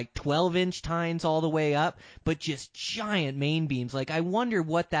had like 12-inch tines all the way up, but just giant main beams. Like I wonder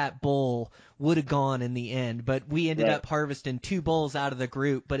what that bull would have gone in the end, but we ended up harvesting 2 bulls out of the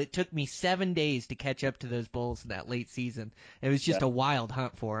group, but it took me 7 days to catch up to those bulls in that late season. It was just a wild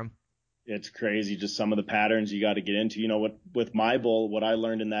hunt for them. It's crazy, just some of the patterns you got to get into. You know, what with my bull, what I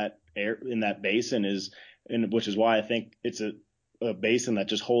learned in that basin is, and which is why I think it's a basin that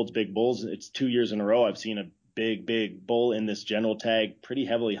just holds big bulls. It's 2 years in a row I've seen a big bull in this general tag, pretty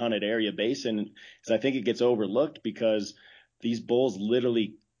heavily hunted area basin. Because I think it gets overlooked because these bulls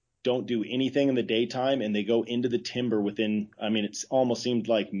literally don't do anything in the daytime, and they go into the timber within, I mean, it's almost seemed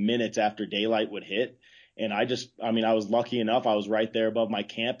like minutes after daylight would hit. And I was lucky enough. I was right there above my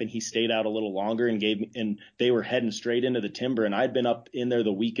camp, and he stayed out a little longer and they were heading straight into the timber. And I'd been up in there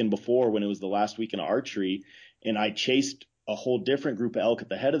the weekend before when it was the last weekend of archery, and I chased a whole different group of elk at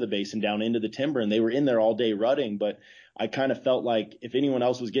the head of the basin down into the timber, and they were in there all day rutting. But I kind of felt like if anyone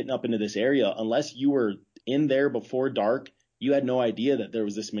else was getting up into this area, unless you were in there before dark, you had no idea that there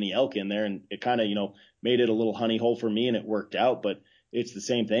was this many elk in there. And it kind of, made it a little honey hole for me, and it worked out. But it's the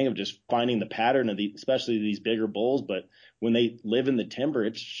same thing of just finding the pattern of especially these bigger bulls. But when they live in the timber,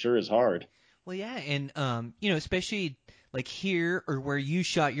 it sure is hard. Well, yeah. And, especially like here or where you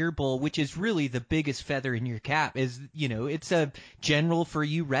shot your bull, which is really the biggest feather in your cap, is, it's a general for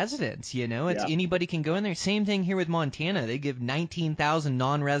you residents, it's anybody can go in there. Same thing here with Montana. They give 19,000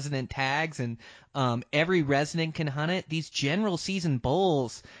 non-resident tags, and every resident can hunt it. These general season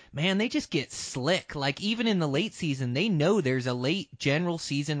bulls, man, they just get slick. Like even in the late season, they know there's a late general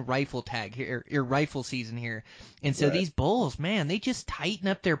season rifle tag here, or rifle season here. And so these bulls, man, they just tighten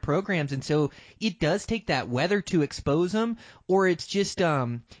up their programs. And so it does take that weather to expose them, or it's just,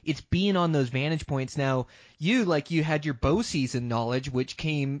 it's being on those vantage points. Now, you had your bow season knowledge, which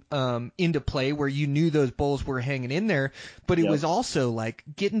came into play where you knew those bulls were hanging in there, but it was also like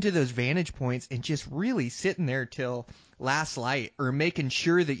getting to those vantage points and just really sitting there till last light, or making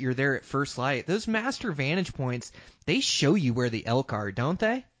sure that you're there at first light. Those master vantage points, they show you where the elk are, don't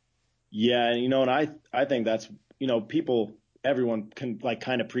they? Yeah, and I think that's, everyone can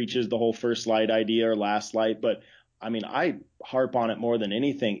kind of preaches the whole first light idea or last light, but I mean, I harp on it more than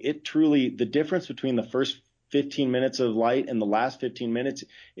anything. It truly, the difference between the first 15 minutes of light and the last 15 minutes,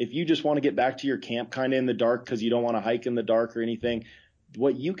 if you just want to get back to your camp kind of in the dark because you don't want to hike in the dark or anything,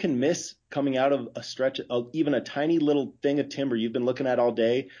 what you can miss coming out of a stretch of even a tiny little thing of timber you've been looking at all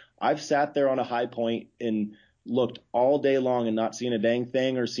day. I've sat there on a high point and looked all day long and not seen a dang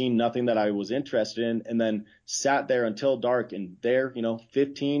thing or seen nothing that I was interested in, and then sat there until dark, and there,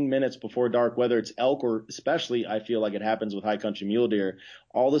 15 minutes before dark, whether it's elk or especially I feel like it happens with high country mule deer,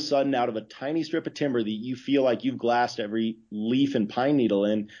 all of a sudden out of a tiny strip of timber that you feel like you've glassed every leaf and pine needle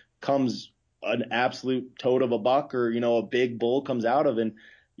in comes an absolute toad of a buck, or, a big bull comes out of. And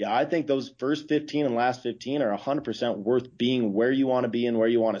yeah, I think those first 15 and last 15 are 100% worth being where you want to be and where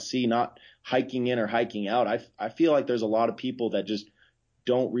you want to see, not hiking in or hiking out. I feel like there's a lot of people that just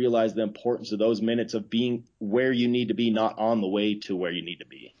don't realize the importance of those minutes of being where you need to be, not on the way to where you need to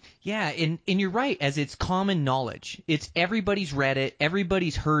be. Yeah, and you're right, as it's common knowledge. It's everybody's read it,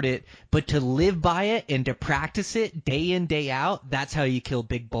 everybody's heard it, but to live by it and to practice it day in, day out, that's how you kill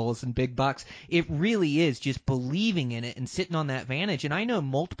big bulls and big bucks. It really is just believing in it and sitting on that vantage. And I know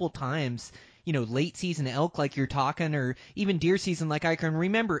multiple times, late season elk like you're talking, or even deer season, like I can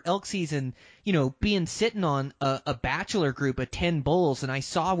remember elk season, being sitting on a bachelor group of 10 bulls, and I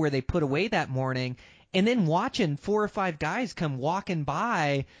saw where they put away that morning, and then watching 4 or 5 guys come walking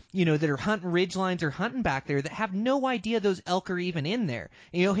by, that are hunting ridgelines or hunting back there that have no idea those elk are even in there.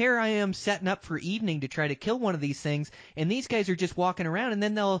 And, here I am setting up for evening to try to kill one of these things, and these guys are just walking around, and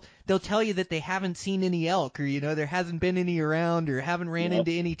then they'll tell you that they haven't seen any elk, or, there hasn't been any around, or haven't ran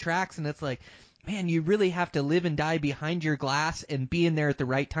into any tracks, and it's like, man, you really have to live and die behind your glass and be in there at the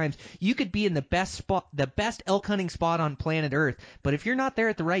right times. You could be in the best spot, the best elk hunting spot on planet Earth, but if you're not there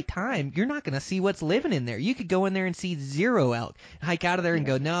at the right time, you're not going to see what's living in there. You could go in there and see 0 elk, hike out of there and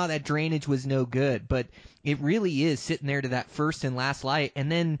go, no, that drainage was no good. But it really is sitting there to that first and last light.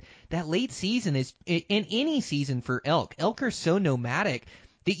 And then that late season is, in any season for elk are so nomadic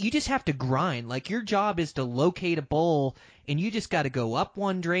that you just have to grind. Like, your job is to locate a bull, and you just got to go up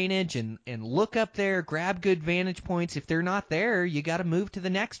one drainage and look up there, grab good vantage points. If they're not there, you got to move to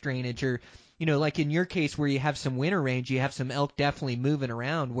the next drainage. Or, like in your case where you have some winter range, you have some elk definitely moving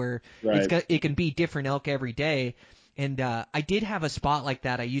around where it can be different elk every day. And I did have a spot like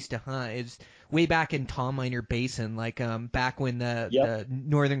that I used to hunt. It's way back in Tom Miner Basin, like back when the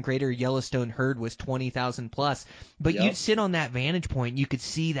northern greater Yellowstone herd was 20,000 plus. But you'd sit on that vantage point, and you could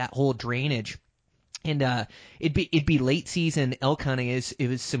see that whole drainage. And it'd be late season elk hunting. It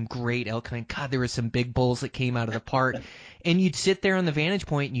was some great elk hunting. God, there was some big bulls that came out of the park. And you'd sit there on the vantage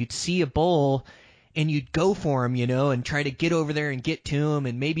point, and you'd see a bull, and you'd go for him, and try to get over there and get to him,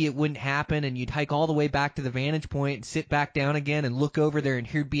 and maybe it wouldn't happen, and you'd hike all the way back to the vantage point and sit back down again and look over there, and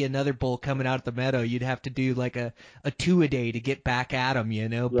here'd be another bull coming out of the meadow. You'd have to do like a 2-a-day to get back at him,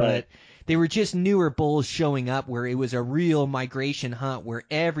 Right. But they were just newer bulls showing up where it was a real migration hunt where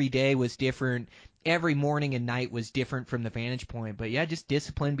every day was different. Every morning and night was different from the vantage point. But yeah, just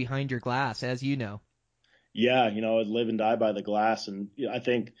discipline behind your glass, as you know. Yeah, live and die by the glass. And I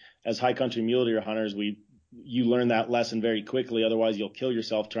think as high country mule deer hunters, you learn that lesson very quickly. Otherwise, you'll kill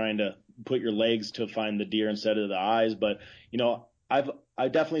yourself trying to put your legs to find the deer instead of the eyes. But, I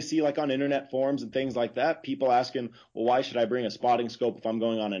definitely see, like, on internet forums and things like that, people asking, well, why should I bring a spotting scope if I'm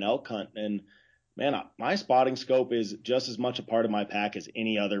going on an elk hunt? And man, my spotting scope is just as much a part of my pack as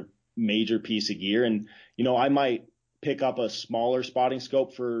any other major piece of gear. And, I might pick up a smaller spotting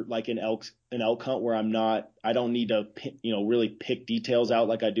scope for like an elk hunt where I don't need to, really pick details out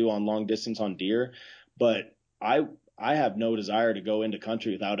like I do on long distance on deer. But I have no desire to go into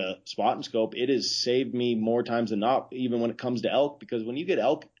country without a spotting scope. It has saved me more times than not, even when it comes to elk, because when you get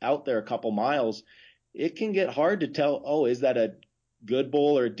elk out there a couple miles, it can get hard to tell, oh, is that a good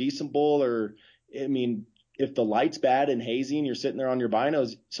bull or a decent bull? Or, if the light's bad and hazy and you're sitting there on your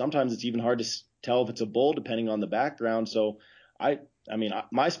binos, sometimes it's even hard to tell if it's a bull depending on the background. So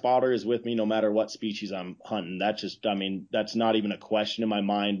my spotter is with me no matter what species I'm hunting. That's not even a question in my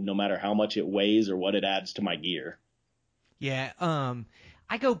mind, no matter how much it weighs or what it adds to my gear. Yeah,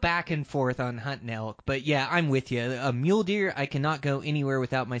 I go back and forth on hunting elk, but yeah, I'm with you. A mule deer, I cannot go anywhere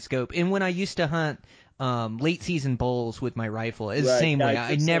without my scope. And when I used to hunt late season bulls with my rifle, it's the same way.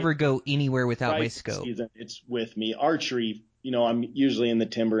 I never go anywhere without my scope. Season, it's with me. Archery, I'm usually in the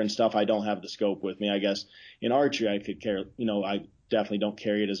timber and stuff. I don't have the scope with me. I guess in archery I could carry, I definitely don't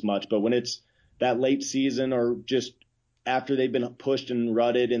carry it as much. But when it's that late season or just after they've been pushed and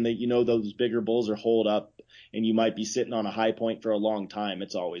rutted and those bigger bulls are holed up and you might be sitting on a high point for a long time,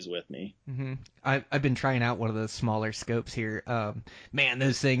 it's always with me. Mm-hmm. I've been trying out one of those smaller scopes here. Man,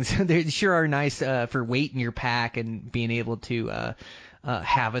 those things, they sure are nice for weight in your pack and being able to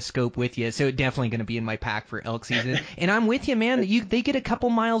have a scope with you. So definitely going to be in my pack for elk season. And I'm with you, man. They get a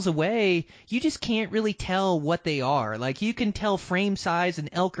couple miles away. You just can't really tell what they are. Like, you can tell frame size, and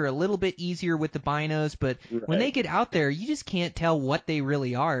elk are a little bit easier with the binos, but when they get out there, you just can't tell what they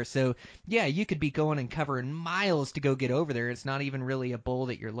really are. So yeah, you could be going and covering miles to go get over there. It's not even really a bull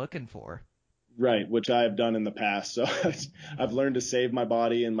that you're looking for. Right, which I have done in the past. So I've learned to save my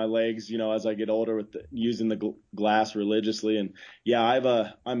body and my legs, as I get older with using the glass religiously. And yeah,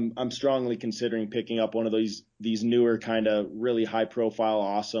 I'm strongly considering picking up one of these newer kind of really high profile,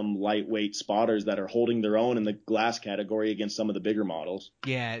 awesome, lightweight spotters that are holding their own in the glass category against some of the bigger models.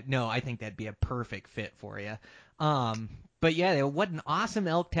 Yeah, no, I think that'd be a perfect fit for you. But yeah, what an awesome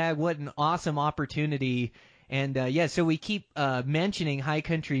elk tag, what an awesome opportunity. And so we keep mentioning high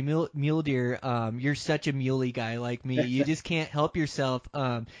country mule deer. You're such a muley guy like me. You just can't help yourself.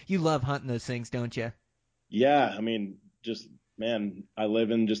 You love hunting those things, don't you? Yeah, I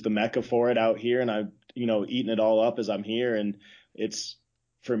live in just the mecca for it out here, and I'm eating it all up as I'm here. And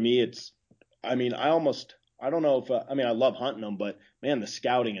for me, I don't know if I love hunting them, but man, the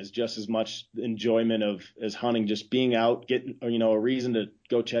scouting is just as much enjoyment as hunting. Just being out, getting a reason to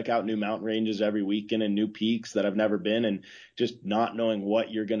go check out new mountain ranges every weekend and new peaks that I've never been, and just not knowing what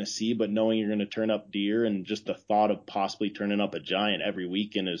you're going to see, but knowing you're going to turn up deer, and just the thought of possibly turning up a giant every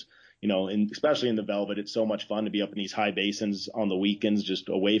weekend is, and especially in the velvet, it's so much fun to be up in these high basins on the weekends, just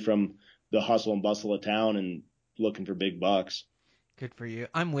away from the hustle and bustle of town and looking for big bucks. Good for you.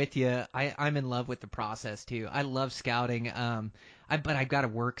 I'm with you. I'm in love with the process too. I love scouting. But I've got to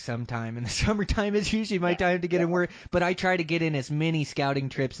work sometime. In the summertime is usually my time to get in work. But I try to get in as many scouting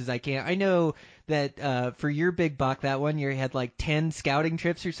trips as I can. I know that for your big buck, that one year you had like 10 scouting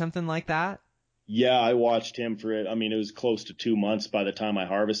trips or something like that. Yeah, I watched him for it. I mean, it was close to 2 months by the time I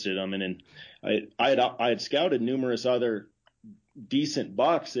harvested him, and I had scouted numerous other decent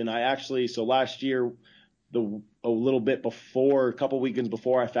bucks, and so last year, a little bit before, a couple weekends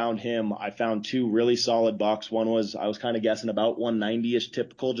before I found him, I found two really solid bucks. One was, I was kind of guessing about 190-ish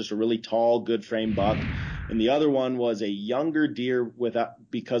typical, just a really tall, good frame buck. And the other one was a younger deer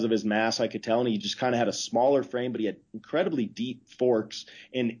because of his mass, I could tell, and he just kind of had a smaller frame, but he had incredibly deep forks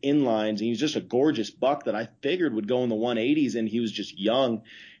and inlines, and he was just a gorgeous buck that I figured would go in the 180s, and he was just young.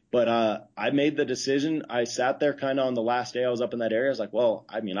 But I made the decision. I sat there kind of on the last day I was up in that area. I was like, well,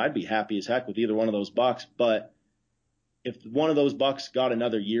 I mean, I'd be happy as heck with either one of those bucks. But if one of those bucks got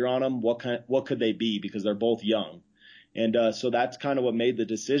another year on them, what could they be? Because they're both young. And so that's kind of what made the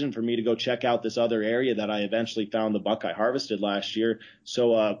decision for me to go check out this other area that I eventually found the buck I harvested last year.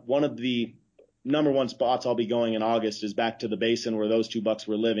 So one of the number one spots I'll be going in August is back to the basin where those two bucks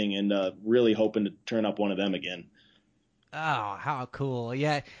were living, and really hoping to turn up one of them again. Oh, how cool.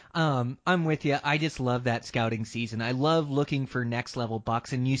 Yeah, I'm with you. I just love that scouting season. I love looking for next level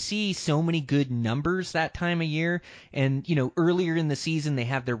bucks, and you see so many good numbers that time of year. And, earlier in the season, they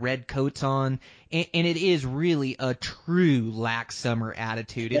have their red coats on, and it is really a true lax summer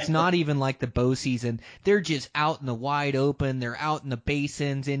attitude. It's not even like the bow season. They're just out in the wide open. They're out in the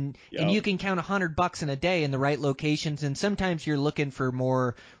basins, and you can count $100 in a day in the right locations. And sometimes you're looking for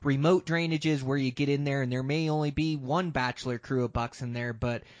more remote drainages where you get in there, and there may only be one bachelor crew of bucks in there,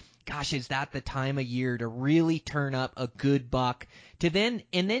 but gosh, is that the time of year to really turn up a good buck and then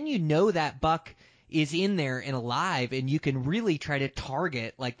that buck is in there and alive, and you can really try to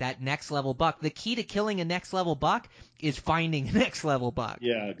target like that next level buck. The key to killing a next level buck is finding a next level buck.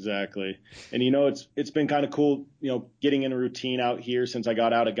 Yeah, exactly. And it's been kind of cool, getting in a routine out here since I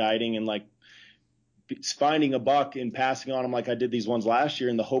got out of guiding, and like finding a buck and passing on him like I did these ones last year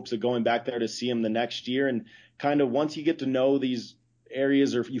in the hopes of going back there to see him the next year. And kind of once you get to know these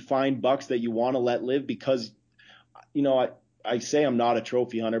areas, or you find bucks that you want to let live, because, I say I'm not a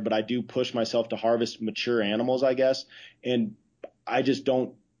trophy hunter, but I do push myself to harvest mature animals, I guess. And I just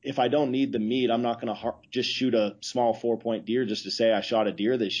if I don't need the meat, I'm not going to just shoot a small 4-point deer just to say I shot a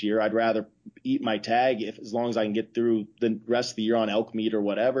deer this year. I'd rather eat my tag as long as I can get through the rest of the year on elk meat or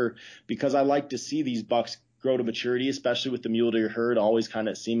whatever, because I like to see these bucks grow to maturity, especially with the mule deer herd always kind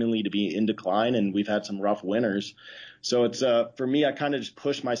of seemingly to be in decline, and we've had some rough winters. So it's for me, I kind of just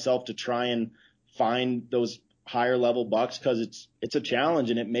push myself to try and find those higher level bucks, because it's a challenge,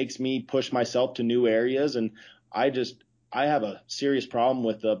 and it makes me push myself to new areas. And I have a serious problem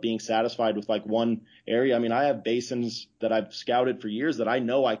with being satisfied with like one area. I mean, I have basins that I've scouted for years that I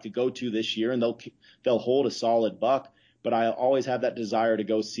know I could go to this year, and they'll hold a solid buck, but I always have that desire to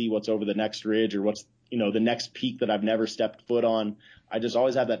go see what's over the next ridge, or what's the next peak that I've never stepped foot on. I just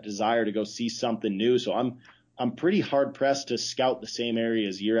always have that desire to go see something new. So I'm pretty hard pressed to scout the same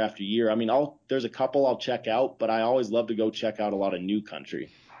areas year after year. I mean, there's a couple I'll check out, but I always love to go check out a lot of new country.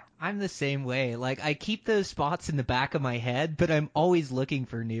 I'm the same way. Like, I keep those spots in the back of my head, but I'm always looking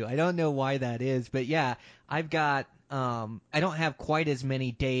for new. I don't know why that is, but yeah, I've got I don't have quite as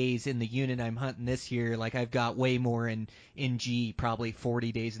many days in the unit I'm hunting this year. Like, I've got way more in G, probably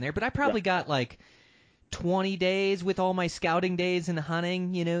 40 days in there, but I probably got like 20 days with all my scouting days and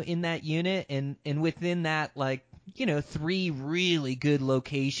hunting, in that unit, and within that, like, 3 really good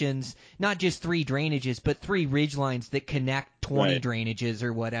locations, not just 3 drainages, but 3 ridge lines that connect 20 right. drainages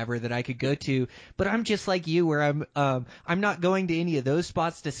or whatever that I could go to. But I'm just like you, where I'm not going to any of those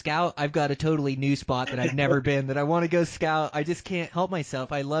spots to scout. I've got a totally new spot that I've never been that I want to go scout. I just can't help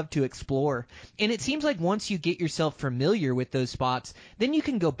myself. I love to explore. And it seems like once you get yourself familiar with those spots, then you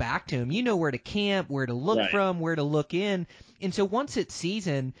can go back to them. You know where to camp, where to look right. from, where to look in. And so once it's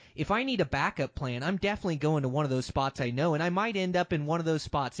season, if I need a backup plan, I'm definitely going to one of those spots I know, and I might end up in one of those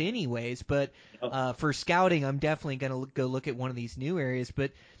spots anyways. But for scouting, I'm definitely going to go look at one of these new areas.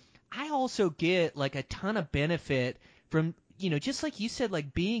 But I also get like a ton of benefit from, just like you said,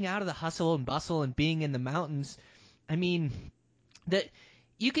 like being out of the hustle and bustle and being in the mountains. I mean, that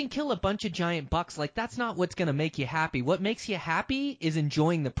you can kill a bunch of giant bucks. Like, that's not what's going to make you happy. What makes you happy is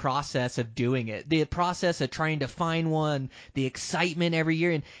enjoying the process of doing it, the process of trying to find one, the excitement every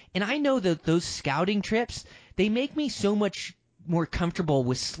year. And I know that those scouting trips, they make me so much more comfortable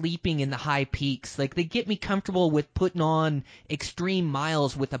with sleeping in the high peaks. Like, they get me comfortable with putting on extreme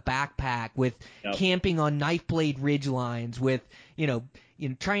miles with a backpack, with camping on knife blade ridge lines, with,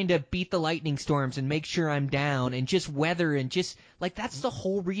 trying to beat the lightning storms and make sure I'm down, and just weather, and just, like, that's the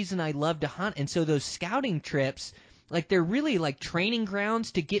whole reason I love to hunt. And so those scouting trips, like, they're really like training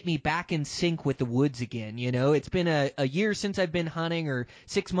grounds to get me back in sync with the woods again. It's been a year since I've been hunting, or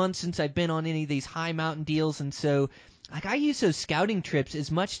 6 months since I've been on any of these high mountain deals. And so, like, I use those scouting trips as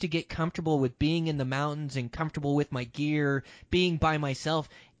much to get comfortable with being in the mountains and comfortable with my gear, being by myself.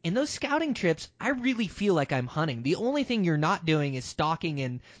 In those scouting trips, I really feel like I'm hunting. The only thing you're not doing is stalking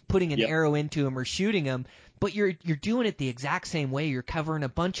and putting an arrow into them or shooting them, but you're doing it the exact same way. You're covering a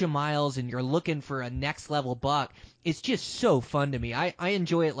bunch of miles and you're looking for a next level buck. It's just so fun to me. I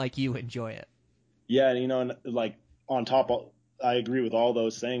enjoy it like you enjoy it. Yeah, and like on top of, I agree with all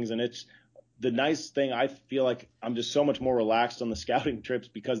those things, and it's the nice thing. I feel like I'm just so much more relaxed on the scouting trips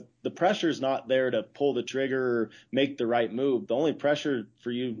because the pressure's not there to pull the trigger or make the right move. The only pressure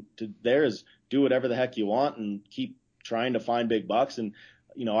for you there is do whatever the heck you want and keep trying to find big bucks. And,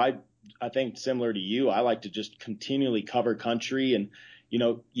 I think similar to you, I like to just continually cover country, and,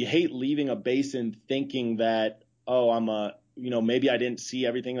 you hate leaving a basin thinking that, maybe I didn't see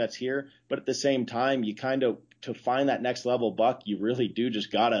everything that's here. But at the same time, you kind of, to find that next level buck, you really do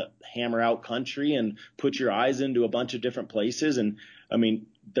just got to hammer out country and put your eyes into a bunch of different places. And I mean,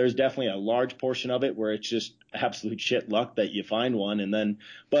 there's definitely a large portion of it where it's just absolute shit luck that you find one.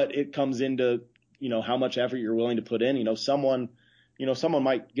 But it comes into, how much effort you're willing to put in. Someone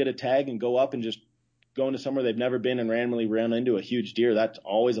might get a tag and go up and just go into somewhere they've never been and randomly run into a huge deer. That's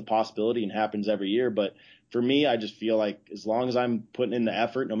always a possibility and happens every year. But for me, I just feel like as long as I'm putting in the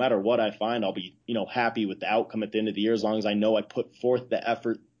effort, no matter what I find, I'll be, happy with the outcome at the end of the year, as long as I know I put forth the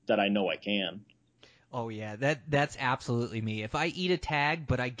effort that I know I can. Oh yeah, that's absolutely me. If I eat a tag,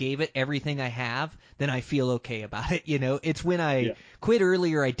 but I gave it everything I have, then I feel okay about it. It's when I quit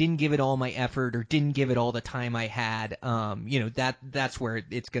earlier, I didn't give it all my effort or didn't give it all the time I had. That's where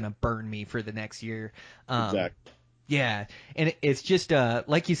it's gonna burn me for the next year. Exactly. Yeah, and it's just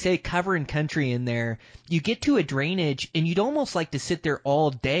like you say, covering country in there. You get to a drainage, and you'd almost like to sit there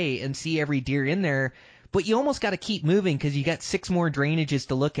all day and see every deer in there, but you almost got to keep moving because you got 6 more drainages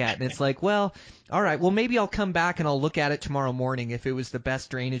to look at, and it's like, well, all right, well, maybe I'll come back and I'll look at it tomorrow morning if it was the best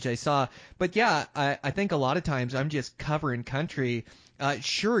drainage I saw. But yeah, I think a lot of times I'm just covering country.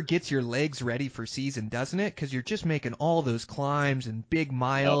 Sure gets your legs ready for season, doesn't it? Because you're just making all those climbs and big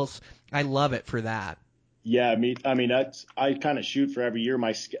miles. Yep. I love it for that. Yeah, I kind of shoot for every year.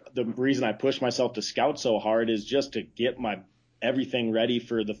 The reason I push myself to scout so hard is just to get my everything ready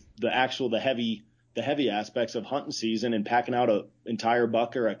for the heavy aspects of hunting season and packing out an entire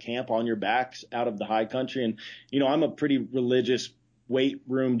buck or a camp on your backs out of the high country. And, I'm a pretty religious weight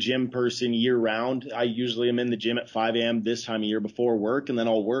room gym person year round. I usually am in the gym at 5 a.m. this time of year before work, and then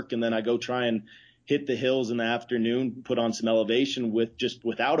I'll work, and then I go try and hit the hills in the afternoon, put on some elevation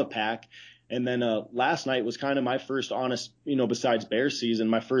without a pack. And then last night was kind of my first honest, besides bear season,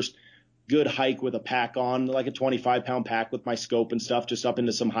 my first good hike with a pack on, like a 25-pound pack with my scope and stuff, just up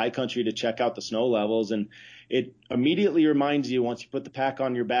into some high country to check out the snow levels. And it immediately reminds you, once you put the pack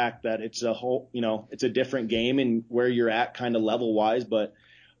on your back, that it's it's a different game and where you're at kind of level wise. But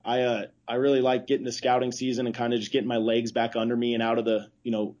I really like getting the scouting season and kind of just getting my legs back under me and out of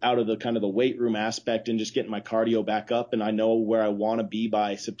the kind of the weight room aspect and just getting my cardio back up. And I know where I want to be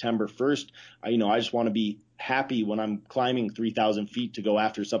by September 1st. I just want to be happy when I'm climbing 3,000 feet to go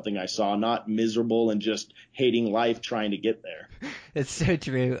after something I saw, not miserable and just hating life trying to get there. It's so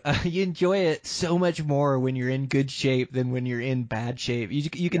true. You enjoy it so much more when you're in good shape than when you're in bad shape.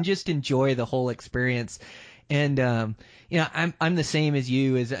 You can just enjoy the whole experience. And I'm the same as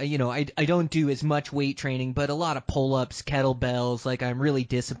you. I don't do as much weight training, but a lot of pull-ups, kettlebells. Like, I'm really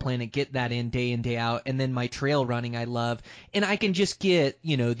disciplined and get that in day out. And then my trail running I love, and I can just get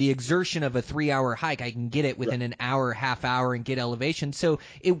the exertion of a 3-hour hike. I can get it within an hour, half hour, and get elevation. So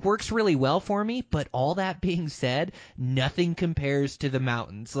it works really well for me. But all that being said, nothing compares to the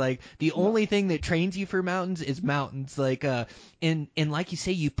mountains. Like, the only thing that trains you for mountains is mountains. Like and like you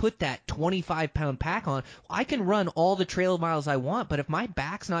say, you put that 25-pound pack on. I can run all the trail miles I want, but if my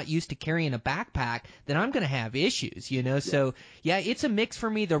back's not used to carrying a backpack, then I'm going to have issues, So, yeah, it's a mix for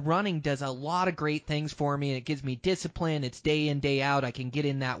me. The running does a lot of great things for me, and it gives me discipline. It's day in, day out. I can get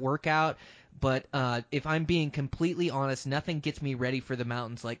in that workout. But if I'm being completely honest, nothing gets me ready for the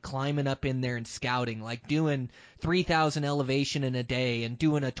mountains like climbing up in there and scouting, like doing 3,000 elevation in a day and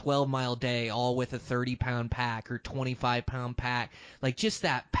doing a 12-mile day all with a 30-pound pack or 25-pound pack. Like just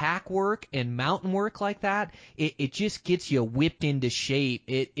that pack work and mountain work like that, it just gets you whipped into shape.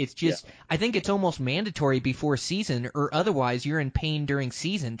 It's just, I think it's almost mandatory before season, or otherwise you're in pain during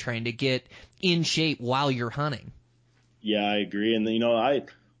season trying to get in shape while you're hunting. Yeah, I agree. And,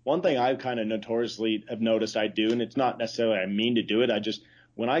 one thing I kind of notoriously have noticed I do, and it's not necessarily I mean to do it,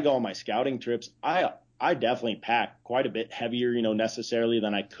 when I go on my scouting trips, I definitely pack quite a bit heavier, necessarily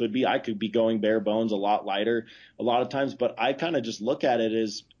than I could be. I could be going bare bones a lot lighter a lot of times, but I kind of just look at it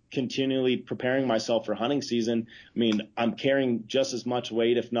as continually preparing myself for hunting season. I mean, I'm carrying just as much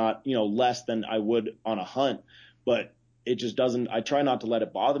weight, if not, less than I would on a hunt, but it just doesn't, I try not to let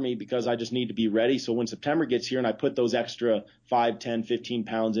it bother me because I just need to be ready. So when September gets here and I put those extra 5, 10, 15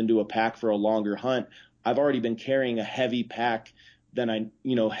 pounds into a pack for a longer hunt, I've already been carrying a heavy pack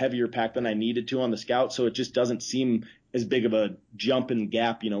heavier pack than I needed to on the Scout. So it just doesn't seem as big of a jump and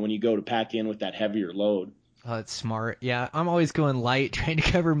gap, when you go to pack in with that heavier load. Oh, that's smart. Yeah, I'm always going light, trying to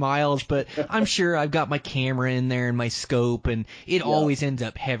cover miles, but I'm sure I've got my camera in there and my scope, and it always ends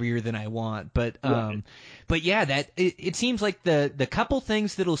up heavier than I want. But yeah, it seems like the couple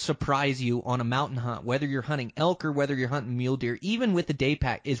things that'll surprise you on a mountain hunt, whether you're hunting elk or whether you're hunting mule deer, even with the day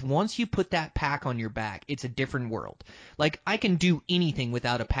pack, is once you put that pack on your back, it's a different world. Like I can do anything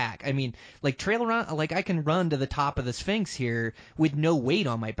without a pack. I mean, like trail run, like I can run to the top of the Sphinx here with no weight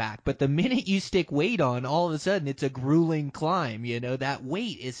on my back, but the minute you stick weight on, all of a sudden it's a grueling climb. That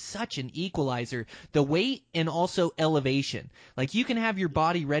weight is such an equalizer. The weight and also elevation. Like you can have your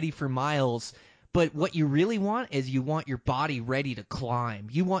body ready for miles, but what you really want is you want your body ready to climb.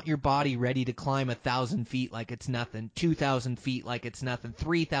 You want your body ready to climb 1,000 feet like it's nothing, 2,000 feet like it's nothing,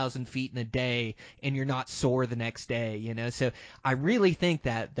 3,000 feet in a day, and you're not sore the next day, So I really think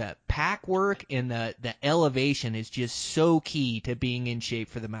that the pack work and the elevation is just so key to being in shape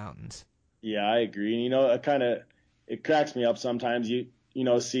for the mountains. Yeah, I agree. And, it cracks me up sometimes. You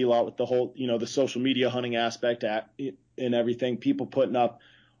see a lot with the whole, the social media hunting aspect and everything. People putting up,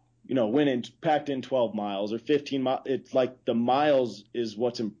 packed in 12 miles or 15 miles. It's like the miles is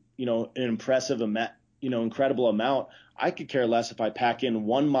what's, an impressive amount, incredible amount. I could care less if I pack in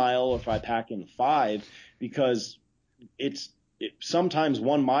 1 mile or if I pack in 5, because sometimes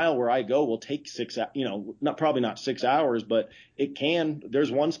 1 mile where I go will take 6, probably not 6 hours, but it can.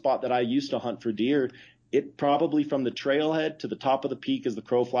 There's one spot that I used to hunt for deer. It probably from the trailhead to the top of the peak as the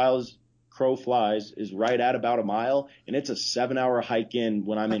crow flies is right at about a mile, and it's a 7-hour hike in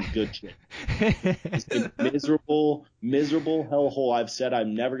when I'm in good shape. It's a miserable hellhole. I've said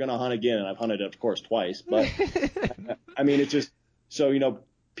I'm never going to hunt again, and I've hunted it, of course, twice. But I mean, it's just so,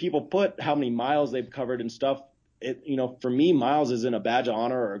 people put how many miles they've covered and stuff. For me, miles isn't a badge of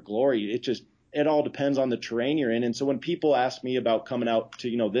honor or a glory. It all depends on the terrain you're in. And so when people ask me about coming out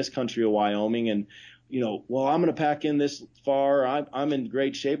to, this country of Wyoming and, well, I'm going to pack in this far, I'm in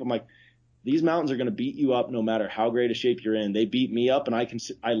great shape. I'm like, these mountains are going to beat you up no matter how great a shape you're in. They beat me up, and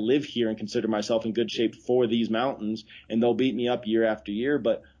I live here and consider myself in good shape for these mountains, and they'll beat me up year after year.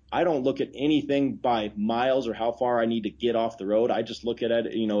 But I don't look at anything by miles or how far I need to get off the road. I just look at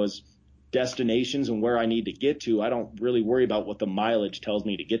it, as destinations and where I need to get to. I don't really worry about what the mileage tells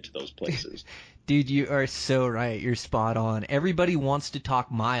me to get to those places. Dude, you are so right. You're spot on. Everybody wants to talk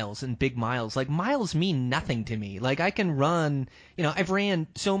miles and big miles. Like, miles mean nothing to me. Like, I can run, I've ran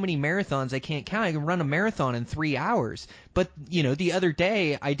so many marathons I can't count. I can run a marathon in 3 hours. But, the other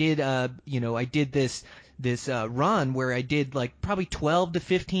day I did, I did this run where I did like probably 12 to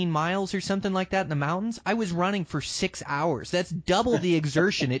 15 miles or something like that in the mountains. I was running for 6 hours. That's double the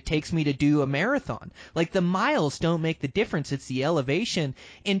exertion it takes me to do a marathon. Like, the miles don't make the difference. It's the elevation.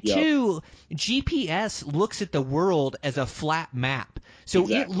 And two, GPS looks at the world as a flat map. So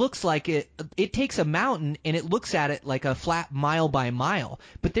It looks like it takes a mountain and it looks at it like a flat mile by mile.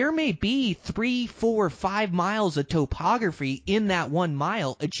 But there may be 3, 4, 5 miles of topography in that 1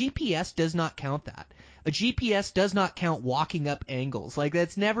 mile. A GPS does not count that. A GPS does not count walking up angles. Like,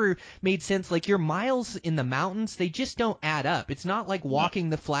 that's never made sense. Like, your miles in the mountains, they just don't add up. It's not like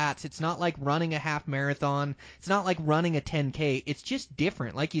walking the flats. It's not like running a half marathon. It's not like running a 10K. It's just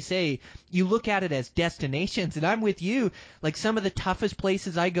different. Like you say, you look at it as destinations, and I'm with you. Like, some of the toughest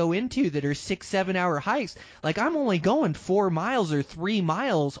places I go into that are 6-7 hour hikes, like, I'm only going 4 miles or 3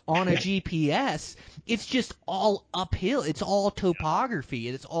 miles on a GPS. It's just all uphill. It's all topography.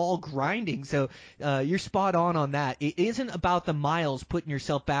 It's all grinding. So, you're spot on that. It isn't about the miles putting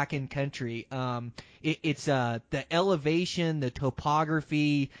yourself back in country. It's the elevation, the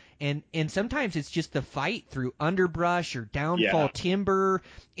topography, and sometimes it's just the fight through underbrush or downfall timber.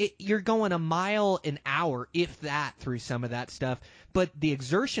 You're going a mile an hour, if that, through some of that stuff. But the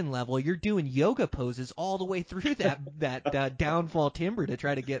exertion level, you're doing yoga poses all the way through that downfall timber to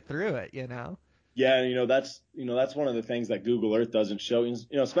try to get through it, you know? Yeah, that's one of the things that Google Earth doesn't show.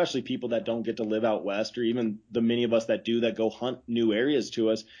 Especially people that don't get to live out west, or even the many of us that do, that go hunt new areas to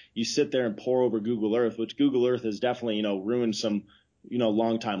us. You sit there and pore over Google Earth, which Google Earth has definitely ruined some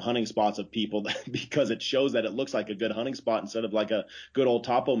long time hunting spots of people because it shows that it looks like a good hunting spot instead of like a good old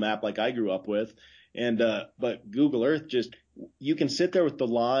topo map like I grew up with. And but Google Earth, just you can sit there with the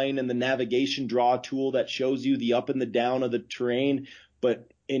line and the navigation draw tool that shows you the up and the down of the terrain,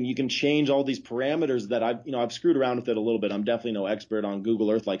 and you can change all these parameters that I've screwed around with it a little bit. I'm definitely no expert on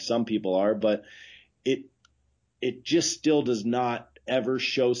Google Earth like some people are, but it just still does not ever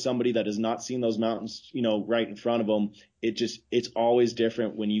show somebody that has not seen those mountains, right in front of them. It's always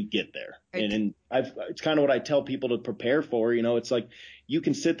different when you get there. And it's kind of what I tell people to prepare for. It's like you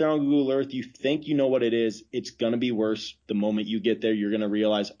can sit there on Google Earth, you think you know what it is. It's going to be worse. The moment you get there, you're going to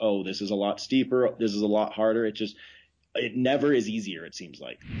realize, oh, this is a lot steeper. This is a lot harder. It never is easier, it seems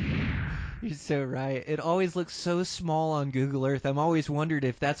like. You're so right. It always looks so small on Google Earth. I'm always wondered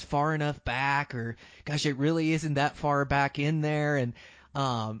if that's far enough back, or gosh, it really isn't that far back in there. And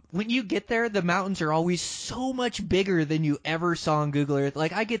when you get there, the mountains are always so much bigger than you ever saw on Google Earth.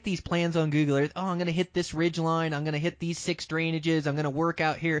 Like, I get these plans on Google Earth. Oh, I'm going to hit this ridge line. I'm going to hit these 6 drainages. I'm going to work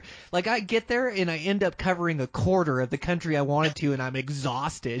out here. Like, I get there and I end up covering a quarter of the country I wanted to, and I'm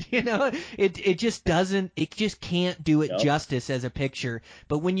exhausted. It just can't do it justice as a picture.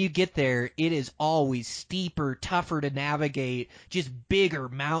 But when you get there, it is always steeper, tougher to navigate, just bigger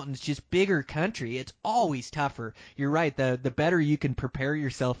mountains, just bigger country. It's always tougher. You're right. The better you can prepare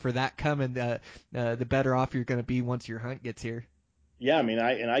yourself for that coming, the better off you're going to be once your hunt gets here. Yeah,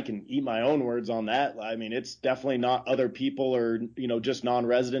 I can eat my own words on that. It's definitely not other people or just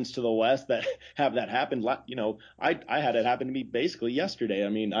non-residents to the west that have that happen. I had it happen to me basically yesterday.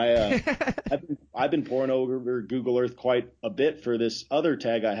 I've been poring over Google Earth quite a bit for this other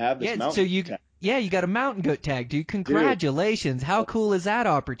tag I have. This mountain tag. Yeah, you got a mountain goat tag, dude. Congratulations! Dude. How cool is that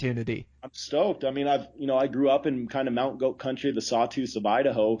opportunity? I'm stoked. I grew up in kind of mountain goat country, the Sawtooths of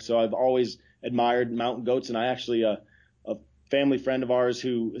Idaho, so I've always admired mountain goats. And I actually, a family friend of ours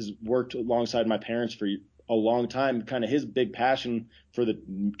who has worked alongside my parents for a long time, kind of his big passion for the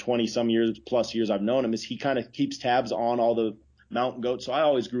 20-some years plus years I've known him is he kind of keeps tabs on all the mountain goats. So I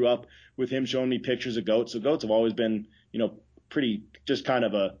always grew up with him showing me pictures of goats. So goats have always been, pretty just kind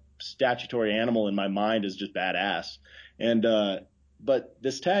of a statutory animal in my mind is just badass. And but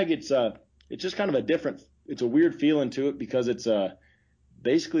this tag, it's just kind of it's a weird feeling to it because it's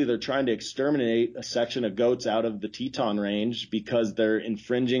basically they're trying to exterminate a section of goats out of the Teton Range because they're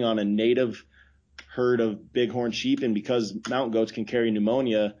infringing on a native herd of bighorn sheep, and because mountain goats can carry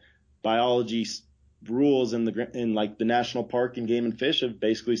pneumonia, biology rules in the National Park and Game and Fish have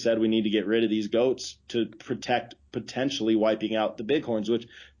basically said we need to get rid of these goats to protect potentially wiping out the bighorns, which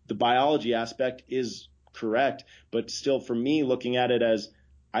the biology aspect is correct, but still for me looking at it as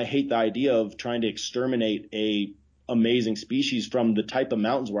I hate the idea of trying to exterminate a amazing species from the type of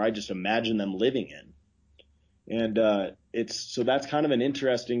mountains where I just imagine them living in. And so that's kind of an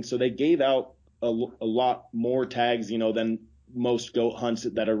interesting, so they gave out a lot more tags, than most goat hunts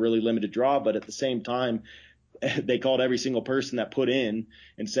that are really limited draw, but at the same time they called every single person that put in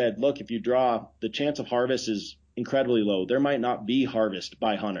and said, look, if you draw, the chance of harvest is incredibly low. There might not be harvest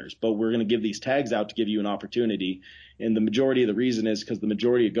by hunters, but we're going to give these tags out to give you an opportunity. And the majority of the reason is because the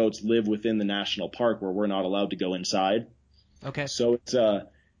majority of goats live within the national park where we're not allowed to go inside. Okay. So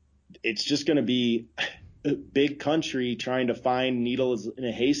it's just going to be a big country trying to find needles in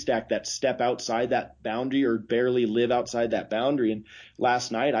a haystack that step outside that boundary or barely live outside that boundary. And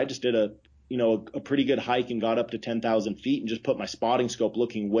last night I just did a pretty good hike and got up to 10,000 feet and just put my spotting scope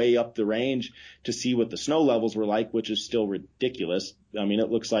looking way up the range to see what the snow levels were like, which is still ridiculous.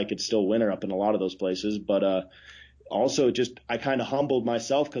 It looks like it's still winter up in a lot of those places, but also I kind of humbled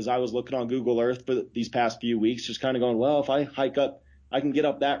myself because I was looking on Google Earth for these past few weeks, just kind of going, well, if I hike up, I can get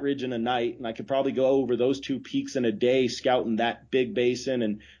up that ridge in a night and I could probably go over those 2 peaks in a day scouting that big basin.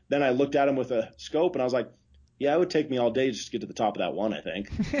 And then I looked at them with a scope and I was like, yeah, it would take me all day just to get to the top of that one, I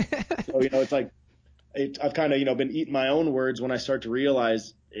think. So, it's like I've kind of, been eating my own words when I start to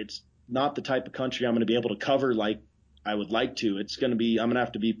realize it's not the type of country I'm going to be able to cover like I would like to. I'm going to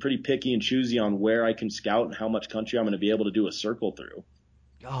have to be pretty picky and choosy on where I can scout and how much country I'm going to be able to do a circle through.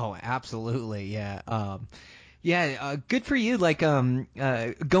 Oh, absolutely. Yeah. Yeah, good for you. Like,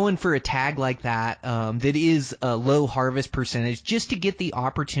 going for a tag like that, that is a low harvest percentage, just to get the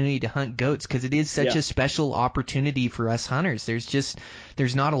opportunity to hunt goats, because it is such a special opportunity for us hunters.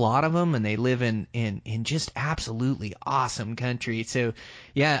 There's not a lot of them, and they live in just absolutely awesome country. So,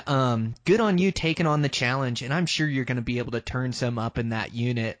 yeah, good on you taking on the challenge, and I'm sure you're going to be able to turn some up in that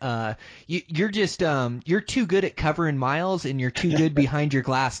unit. You're too good at covering miles, and you're too good behind your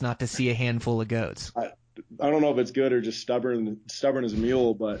glass not to see a handful of goats. I don't know if it's good or just stubborn as a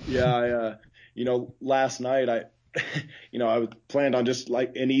mule, but yeah, last night I was planned on just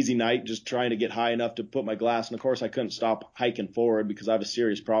like an easy night, just trying to get high enough to put my glass. And of course I couldn't stop hiking forward because I have a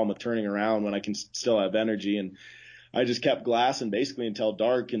serious problem with turning around when I can still have energy. And I just kept glassing basically until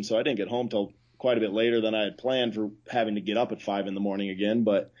dark. And so I didn't get home till quite a bit later than I had planned, for having to get up at 5 a.m. again.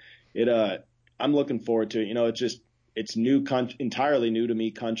 But I'm looking forward to it. It's new, entirely new to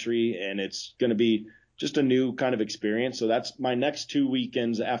me country, and it's going to be just a new kind of experience. So that's my next 2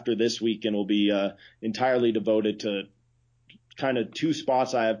 weekends after this weekend will be entirely devoted to kind of 2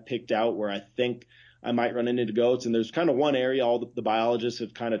 spots I have picked out where I think I might run into goats. And there's kind of one area all the biologists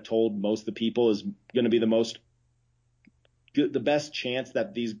have kind of told most of the people is going to be the best chance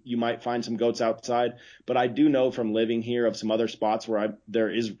that you might find some goats outside. But I do know from living here of some other spots where there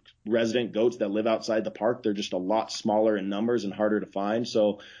is resident goats that live outside the park. They're just a lot smaller in numbers and harder to find.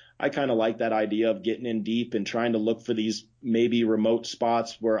 So I kind of like that idea of getting in deep and trying to look for these maybe remote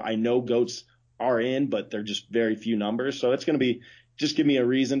spots where I know goats are in, but they're just very few numbers. So it's going to be just give me a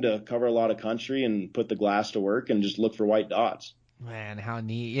reason to cover a lot of country and put the glass to work and just look for white dots. Man, how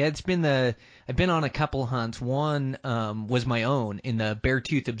neat. Yeah, I've been on a couple hunts. One was my own in the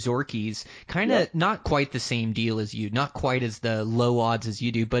Beartooth Absorkees. Kind of not quite the same deal as you, not quite as the low odds as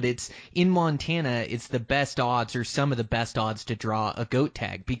you do, but it's in Montana, it's the best odds, or some of the best odds, to draw a goat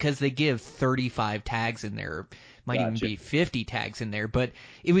tag, because they give 35 tags in there. Might even be 50 tags in there. But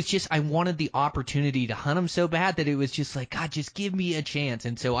it was just, I wanted the opportunity to hunt them so bad that it was just like, God, just give me a chance.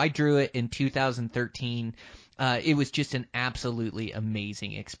 And so I drew it in 2013. It was just an absolutely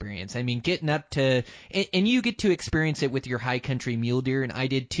amazing experience. I mean, getting up to, and you get to experience it with your high country mule deer, and I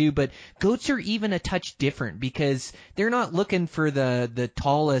did too, but goats are even a touch different, because they're not looking for the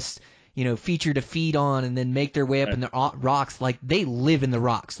tallest, feature to feed on and then make their way up in the rocks. Like, they live in the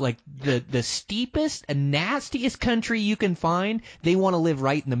rocks. Like, the steepest and nastiest country you can find, they want to live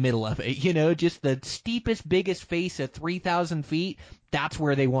right in the middle of it. Just the steepest, biggest face of 3,000 feet. That's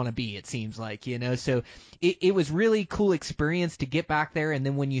where they want to be, it seems like, So it was really cool experience to get back there. And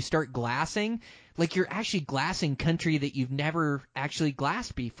then when you start glassing, like, you're actually glassing country that you've never actually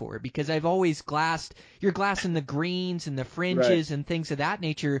glassed before, because I've always you're glassing the greens and the fringes and things of that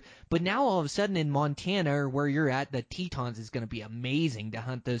nature. But now all of a sudden in Montana, or where you're at, the Tetons is going to be amazing to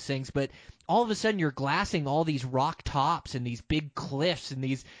hunt those things. But all of a sudden you're glassing all these rock tops and these big cliffs and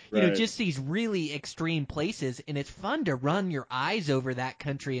these, just these really extreme places. And it's fun to run your eyes over that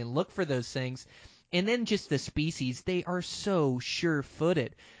country and look for those things. And then just the species, they are so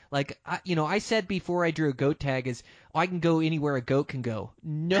sure-footed. Like, I said before I drew a goat tag is, I can go anywhere a goat can go.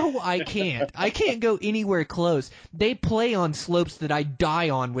 No, I can't. I can't go anywhere close. They play on slopes that I die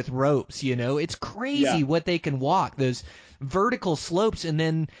on with ropes, It's crazy what they can walk, those vertical slopes, and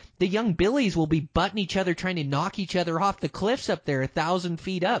then the young billies will be butting each other, trying to knock each other off the cliffs up there 1,000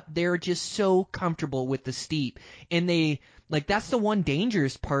 feet up. They're just so comfortable with the steep. And that's the one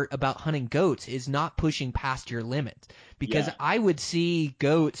dangerous part about hunting goats, is not pushing past your limits. Because I would see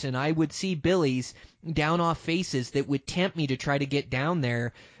goats and I would see billies down off faces that would tempt me to try to get down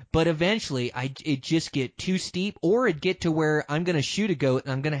there. But eventually it'd just get too steep, or it'd get to where I'm going to shoot a goat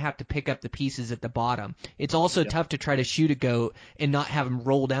and I'm going to have to pick up the pieces at the bottom. It's also tough to try to shoot a goat and not have him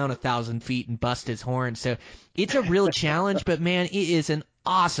roll down 1,000 feet and bust his horn. So it's a real challenge, but man, it is an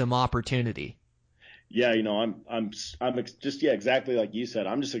awesome opportunity. Yeah, I'm just exactly like you said.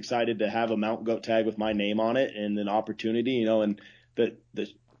 I'm just excited to have a mountain goat tag with my name on it and an opportunity, and the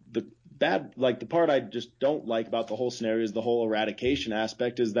bad, like, the part I just don't like about the whole scenario is the whole eradication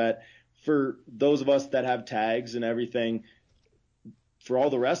aspect, is that for those of us that have tags and everything, for all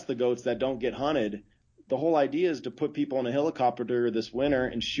the rest of the goats that don't get hunted, the whole idea is to put people in a helicopter this winter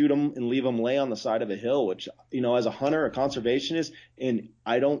and shoot them and leave them lay on the side of a hill, which, as a hunter, a conservationist, and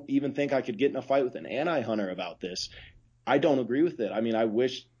I don't even think I could get in a fight with an anti-hunter about this. I don't agree with it. I mean, I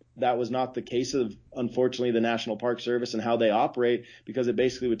wish that was not the case of, unfortunately, the National Park Service and how they operate, because it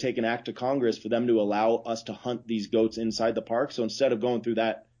basically would take an act of Congress for them to allow us to hunt these goats inside the park. So instead of going through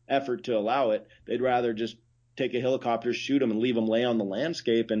that effort to allow it, they'd rather just take a helicopter, shoot them, and leave them lay on the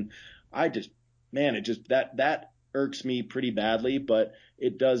landscape. And that irks me pretty badly, but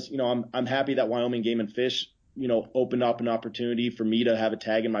it does, I'm happy that Wyoming Game and Fish, opened up an opportunity for me to have a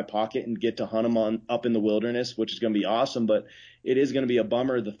tag in my pocket and get to hunt them up in the wilderness, which is going to be awesome. But it is going to be a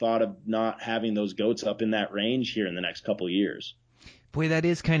bummer, the thought of not having those goats up in that range here in the next couple of years. Boy, that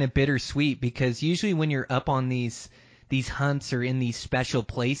is kind of bittersweet, because usually when you're up on these hunts or in these special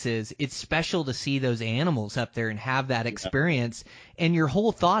places, it's special to see those animals up there and have that experience. And your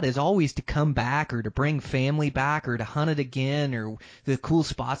whole thought is always to come back or to bring family back or to hunt it again, or the cool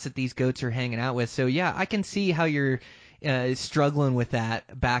spots that these goats are hanging out with. So yeah, I can see how you're struggling with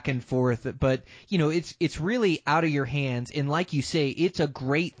that back and forth, but it's really out of your hands. And like you say, it's a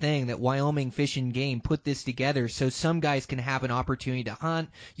great thing that Wyoming Fish and Game put this together so some guys can have an opportunity to hunt,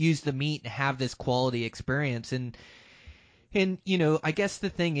 use the meat, and have this quality experience. And I guess the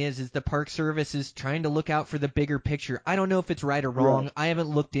thing is the Park Service is trying to look out for the bigger picture. I don't know if it's right or wrong. Right. I haven't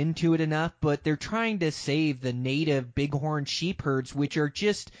looked into it enough, but they're trying to save the native bighorn sheep herds, which are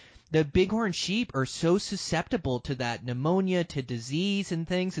just, the bighorn sheep are so susceptible to that pneumonia, to disease and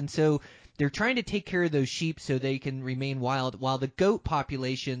things. And so they're trying to take care of those sheep so they can remain wild, while the goat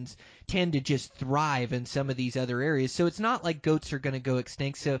populations tend to just thrive in some of these other areas. So it's not like goats are going to go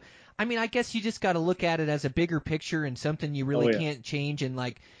extinct. So I guess you just got to look at it as a bigger picture and something you really can't change, and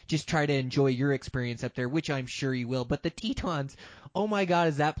just try to enjoy your experience up there, which I'm sure you will. But the Tetons, oh my God,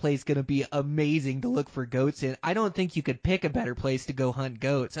 is that place going to be amazing to look for goats in. I don't think you could pick a better place to go hunt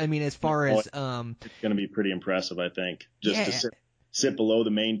goats. As far as it's going to be pretty impressive, I think, to sit below the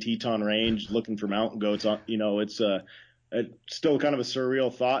main Teton range looking for mountain goats. It's still kind of a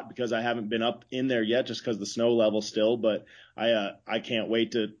surreal thought because I haven't been up in there yet, just because the snow level still. But I can't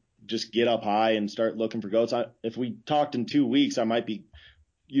wait to just get up high and start looking for goats. If we talked in 2 weeks, I might be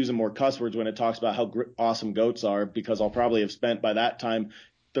using more cuss words when it talks about how awesome goats are, because I'll probably have spent by that time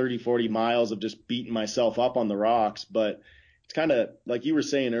 30, 40 miles of just beating myself up on the rocks. But it's kind of like you were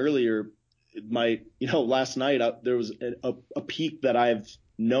saying earlier, last night there was a peak that I've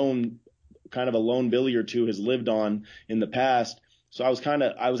known kind of a lone billy or two has lived on in the past. So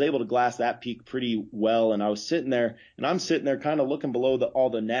I was able to glass that peak pretty well, and I was sitting there kind of looking below all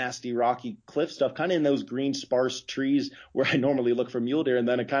the nasty rocky cliff stuff, kind of in those green sparse trees where I normally look for mule deer. And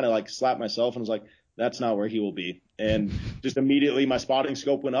then I kind of slapped myself and was like, that's not where he will be. And just immediately my spotting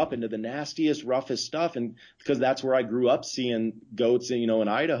scope went up into the nastiest, roughest stuff. And because that's where I grew up seeing goats, in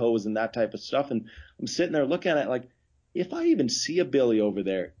Idaho and that type of stuff. And I'm sitting there looking at it if I even see a billy over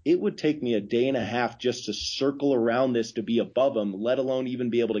there, it would take me a day and a half just to circle around this to be above them, let alone even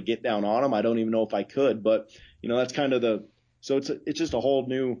be able to get down on them. I don't even know if I could, but that's kind of so it's just a whole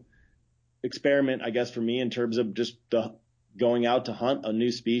new experiment, I guess, for me in terms of just going out to hunt a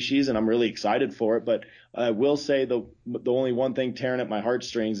new species, and I'm really excited for it. But I will say the only one thing tearing at my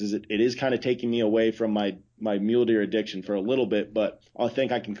heartstrings is it is kind of taking me away from my mule deer addiction for a little bit, but I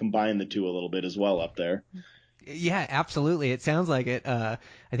think I can combine the two a little bit as well up there. Yeah, absolutely. It sounds like it. I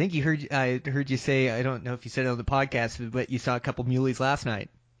think I heard you say, I don't know if you said it on the podcast, but you saw a couple muleys last night.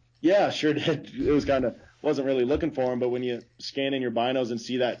 Yeah, sure did. It was wasn't really looking for them, but when you scan in your binos and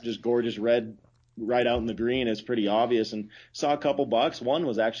see that just gorgeous red right out in the green, it's pretty obvious. And saw a couple bucks. One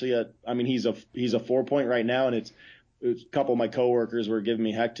was actually he's a 4-point right now, and it's a couple of my coworkers were giving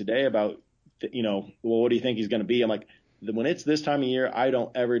me heck today about, well, what do you think he's going to be? I'm like, when it's this time of year, I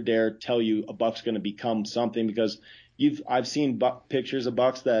don't ever dare tell you a buck's going to become something, because I've seen pictures of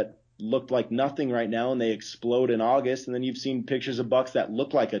bucks that looked like nothing right now and they explode in August, and then you've seen pictures of bucks that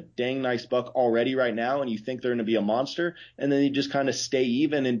look like a dang nice buck already right now and you think they're going to be a monster, and then you just kind of stay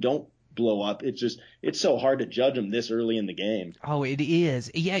even and don't blow up. It's so hard to judge them this early in the game. Oh, it is.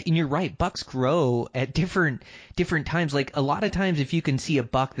 Yeah, and you're right. Bucks grow at different times. Like a lot of times, if you can see a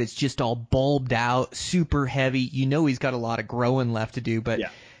buck that's just all bulbed out, super heavy, he's got a lot of growing left to do. But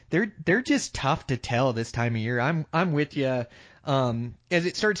yeah, they're just tough to tell this time of year. I'm with you. As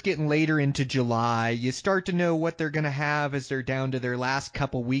it starts getting later into July, you start to know what they're going to have as they're down to their last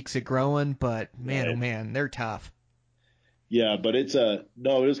couple weeks of growing. But man, right. Oh man, they're tough. Yeah, but it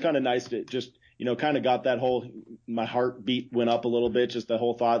was kind of nice to just, kind of got that my heartbeat went up a little bit, just the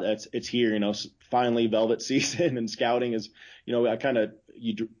whole thought that it's here, finally velvet season, and scouting is,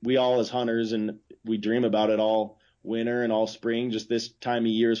 we all as hunters, and we dream about it all winter and all spring, just this time of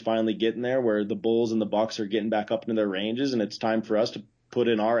year is finally getting there where the bulls and the bucks are getting back up into their ranges, and it's time for us to put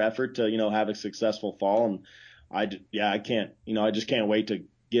in our effort to, have a successful fall. And I just can't wait to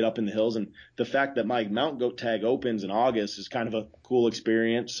get up in the hills. And the fact that my mountain goat tag opens in August is kind of a cool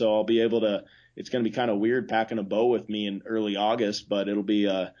experience. So I'll be able to, it's going to be kind of weird packing a bow with me in early August, but it'll be,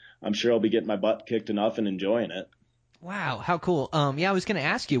 I'm sure I'll be getting my butt kicked enough and enjoying it. Wow. How cool. Yeah, I was going to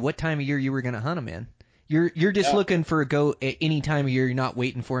ask you what time of year you were going to hunt them in. You're just looking for a goat at any time of year. You're not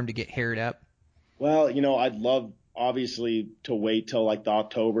waiting for him to get haired up. Well, I'd love obviously to wait till like the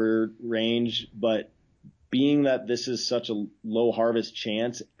October range, but being that this is such a low harvest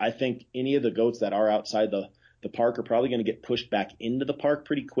chance, I think any of the goats that are outside the park are probably going to get pushed back into the park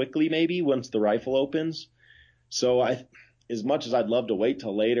pretty quickly, maybe once the rifle opens. So as much as I'd love to wait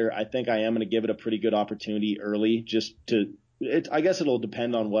till later, I think I am going to give it a pretty good opportunity early I guess it'll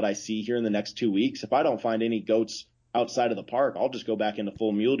depend on what I see here in the next 2 weeks. If I don't find any goats outside of the park, I'll just go back into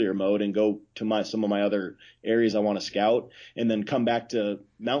full mule deer mode and go to some of my other areas I want to scout, and then come back to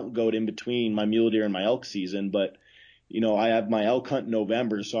mountain goat in between my mule deer and my elk season. But, I have my elk hunt in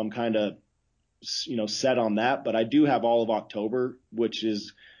November, so I'm kind of, set on that. But I do have all of October, which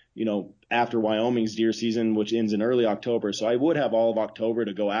is, after Wyoming's deer season, which ends in early October. So I would have all of October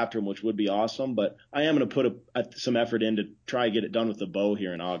to go after them, which would be awesome. But I am going to put some effort in to try and get it done with the bow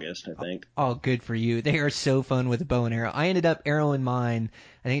here in August, I think. Oh, good for you. They are so fun with a bow and arrow. I ended up arrowing mine.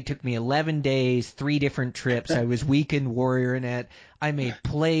 I think it took me 11 days, 3 different trips. I was weekend warrioring it. I made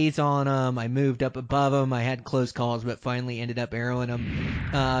plays on them. I moved up above them. I had close calls, but finally ended up arrowing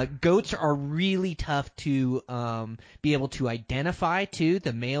them. Goats are really tough to be able to identify, too,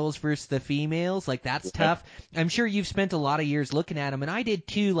 the males versus the females. Like, that's tough. I'm sure you've spent a lot of years looking at them, and I did,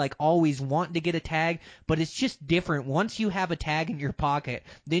 too, like always wanting to get a tag, but it's just different. Once you have a tag in your pocket,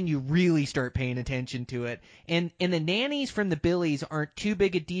 then you really start paying attention to it. And the nannies from the billies aren't too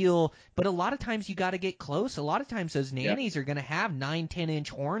big a deal, but a lot of times you got to get close. A lot of times those nannies are going to have 9-10 inch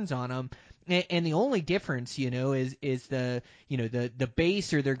horns on them, and the only difference, is the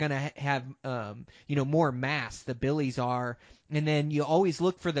base, or they're going to have more mass. The billies are, and then you always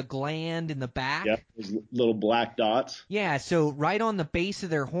look for the gland in the back. Yep, those little black dots. Yeah, so right on the base of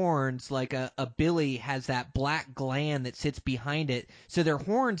their horns, like a billy has that black gland that sits behind it. So their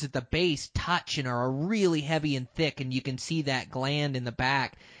horns at the base touch and are really heavy and thick, and you can see that gland in the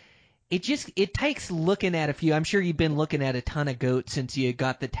back. It takes looking at a few. I'm sure you've been looking at a ton of goats since you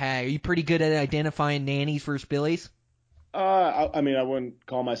got the tag. Are you pretty good at identifying nannies versus billies? I mean, I wouldn't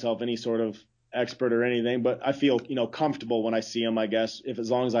call myself any sort of expert or anything, but I feel, comfortable when I see them, I guess, as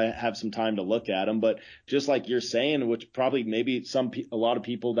long as I have some time to look at them. But just like you're saying, which probably maybe a lot of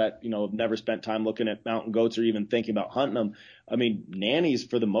people that, have never spent time looking at mountain goats or even thinking about hunting them. I mean, nannies,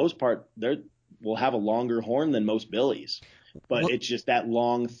 for the most part, will have a longer horn than most billies. But it's just that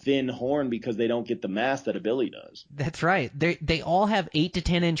long, thin horn because they don't get the mass that a billy does. That's right. They all have 8 to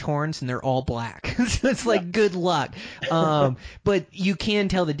 10 inch horns, and they're all black. So it's like good luck. But you can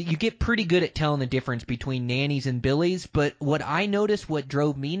tell you get pretty good at telling the difference between nannies and billies. But what I noticed, what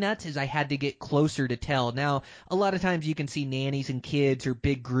drove me nuts, is I had to get closer to tell. Now, a lot of times you can see nannies and kids or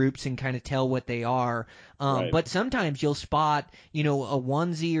big groups and kind of tell what they are. Right. But sometimes you'll spot, a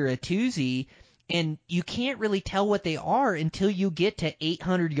onesie or a twosie, and you can't really tell what they are until you get to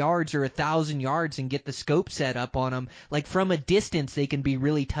 800 yards or 1,000 yards and get the scope set up on them. Like, from a distance, they can be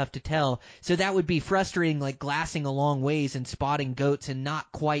really tough to tell. So that would be frustrating, like glassing a long ways and spotting goats and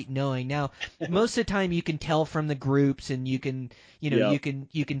not quite knowing. Now, most of the time you can tell from the groups, and you can, you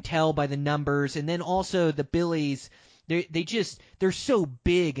can tell by the numbers. And then also the billies, they're so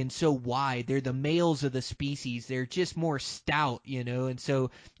big and so wide. They're the males of the species. They're just more stout, and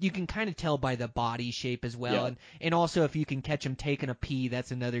so you can kind of tell by the body shape as well. Yeah. And also, if you can catch them taking a pee,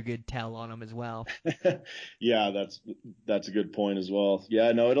 that's another good tell on them as well. Yeah, that's a good point as well.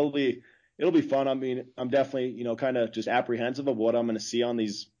 Yeah, no, it'll be fun. I mean, I'm definitely, kind of just apprehensive of what I'm going to see on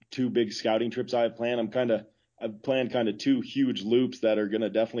these 2 big scouting trips I have planned. I've planned kind of 2 huge loops that are going to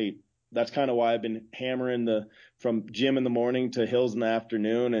definitely. That's kind of why I've been hammering from gym in the morning to hills in the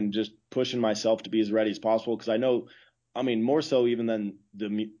afternoon, and just pushing myself to be as ready as possible. Cause I know, I mean, more so even than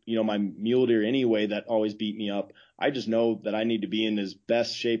my mule deer anyway, that always beat me up. I just know that I need to be in as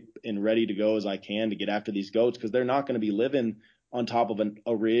best shape and ready to go as I can to get after these goats. Cause they're not going to be living on top of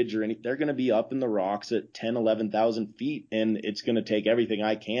a ridge or they're going to be up in the rocks at 10, 11,000 feet. And it's going to take everything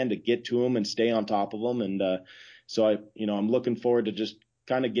I can to get to them and stay on top of them. And, so I'm looking forward to just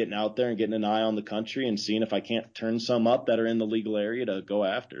kind of getting out there and getting an eye on the country and seeing if I can't turn some up that are in the legal area to go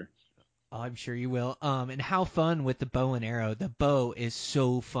after. Oh, I'm sure you will. And how fun with the bow and arrow. The bow is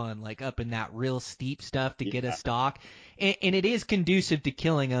so fun, like up in that real steep stuff to get a stock. And it is conducive to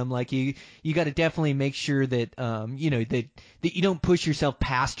killing them. Like you got to definitely make sure that, that you don't push yourself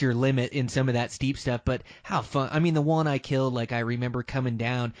past your limit in some of that steep stuff. But how fun. I mean, the one I killed, like I remember coming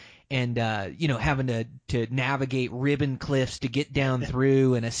down and, having to navigate ribbon cliffs to get down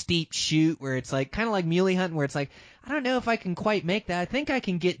through, and a steep chute where it's like kind of like muley hunting, where it's like, I don't know if I can quite make that. I think I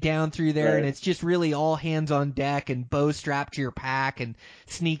can get down through there. Right. And it's just really all hands on deck and bow strapped to your pack and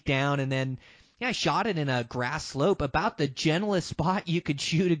sneak down. And then, Yeah, I shot it in a grass slope, about the gentlest spot you could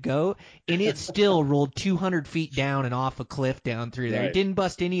shoot a goat, and it still rolled 200 feet down and off a cliff down through there. Right. He didn't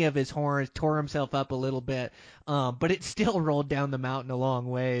bust any of his horns, tore himself up a little bit, but it still rolled down the mountain a long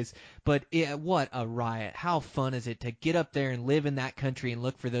ways. But what a riot. How fun is it to get up there and live in that country and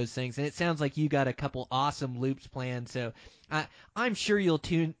look for those things? And it sounds like you got a couple awesome loops planned, so I'm sure you'll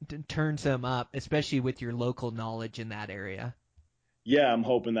turn some up, especially with your local knowledge in that area. Yeah, I'm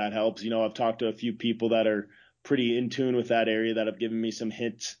hoping that helps. I've talked to a few people that are pretty in tune with that area that have given me some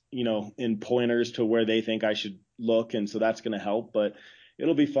hints, and pointers to where they think I should look. And so that's going to help, but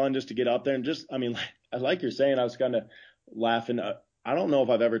it'll be fun just to get up there and just, like you're saying, I was kind of laughing. I don't know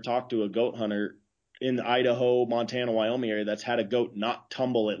if I've ever talked to a goat hunter in the Idaho, Montana, Wyoming area that's had a goat not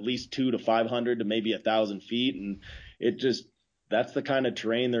tumble at least 200 to 500 to maybe 1,000 feet. And it just, that's the kind of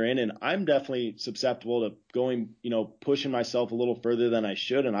terrain they're in. And I'm definitely susceptible to going, pushing myself a little further than I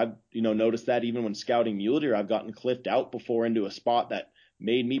should. And I've, noticed that even when scouting mule deer, I've gotten cliffed out before into a spot that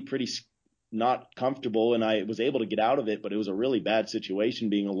made me pretty not comfortable. And I was able to get out of it, but it was a really bad situation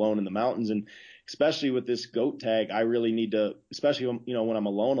being alone in the mountains. And especially with this goat tag, I really need to, especially, when I'm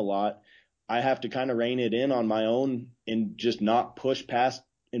alone a lot, I have to kind of rein it in on my own and just not push past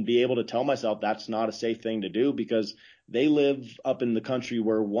and be able to tell myself that's not a safe thing to do, because they live up in the country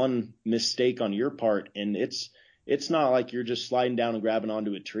where one mistake on your part, and it's not like you're just sliding down and grabbing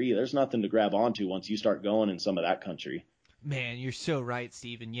onto a tree. There's nothing to grab onto once you start going in some of that country. Man, you're so right,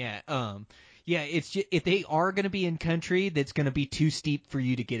 Stephen. Yeah, it's just, if they are going to be in country that's going to be too steep for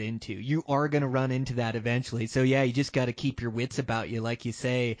you to get into, you are going to run into that eventually. So yeah, you just got to keep your wits about you, like you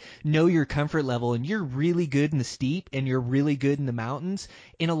say, know your comfort level, and you're really good in the steep and you're really good in the mountains.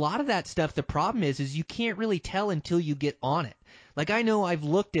 And a lot of that stuff, the problem is you can't really tell until you get on it. Like, I know I've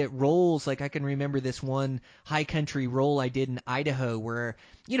looked at rolls, like I can remember this one high country roll I did in Idaho where,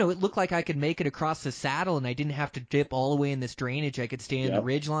 it looked like I could make it across the saddle and I didn't have to dip all the way in this drainage. I could stay in the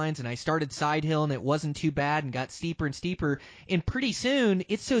ridge lines, and I started side hill and it wasn't too bad and got steeper and steeper. And pretty soon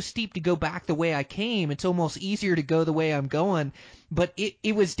it's so steep to go back the way I came, it's almost easier to go the way I'm going. But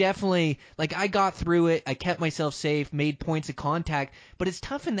it was definitely, like, I got through it, I kept myself safe, made points of contact, but it's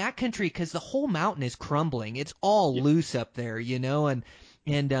tough in that country because the whole mountain is crumbling. It's all loose up there,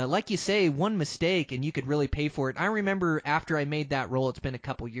 and like you say, one mistake and you could really pay for it. I remember after I made that roll, it's been a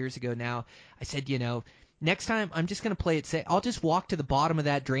couple years ago now, I said, next time I'm just going to play it safe. I'll just walk to the bottom of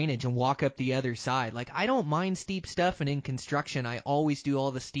that drainage and walk up the other side. Like, I don't mind steep stuff, and in construction, I always do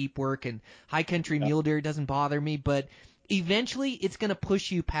all the steep work, and high country mule deer doesn't bother me, but eventually it's going to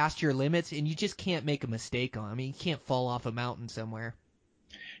push you past your limits, and you just can't make a mistake on. You can't fall off a mountain somewhere.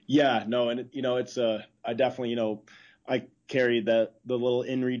 Yeah, no. And it's, I definitely, I carry the little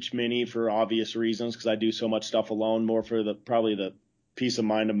InReach Mini for obvious reasons, because I do so much stuff alone, more for probably the peace of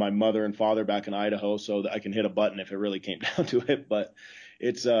mind of my mother and father back in Idaho, so that I can hit a button if it really came down to it. But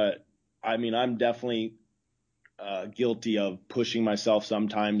it's, I'm definitely guilty of pushing myself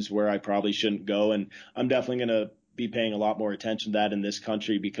sometimes where I probably shouldn't go. And I'm definitely going to be paying a lot more attention to that in this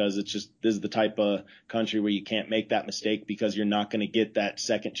country, because this is the type of country where you can't make that mistake, because you're not going to get that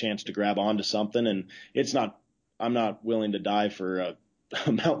second chance to grab onto something. And I'm not willing to die for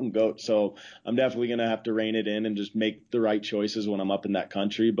a mountain goat. So I'm definitely going to have to rein it in and just make the right choices when I'm up in that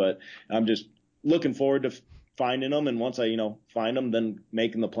country. But I'm just looking forward to finding them. And once I, find them, then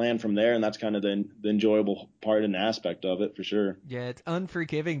making the plan from there. And that's kind of the enjoyable part and aspect of it, for sure. Yeah, it's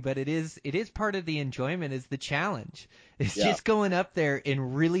unforgiving, but it is part of the enjoyment, is the challenge. It's just going up there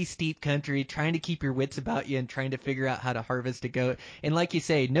in really steep country, trying to keep your wits about you and trying to figure out how to harvest a goat. And like you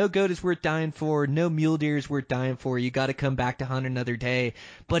say, no goat is worth dying for. No mule deer is worth dying for. You got to come back to hunt another day.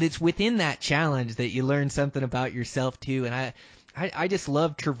 But it's within that challenge that you learn something about yourself too. And I just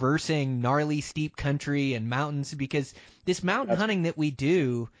love traversing gnarly steep country and mountains, because this mountain hunting that we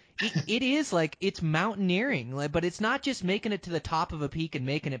do, it is like, it's mountaineering, but it's not just making it to the top of a peak and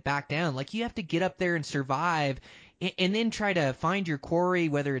making it back down. Like, you have to get up there and survive, and then try to find your quarry,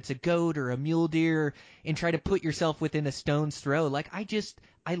 whether it's a goat or a mule deer, and try to put yourself within a stone's throw. Like,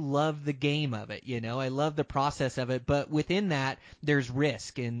 I love the game of it, I love the process of it, but within that, there's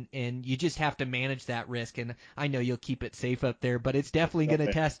risk, and you just have to manage that risk. And I know you'll keep it safe up there, but it's definitely going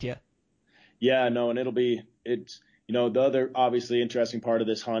to test you. Yeah, no, and the other obviously interesting part of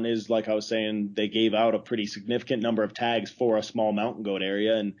this hunt is, like I was saying, they gave out a pretty significant number of tags for a small mountain goat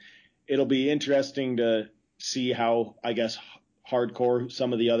area, and it'll be interesting to see how, I guess, hardcore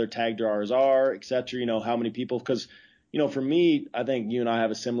some of the other tag drawers are, et cetera, how many people, because, for me, I think you and I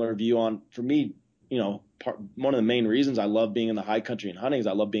have a similar view on, for me, one of the main reasons I love being in the high country and hunting is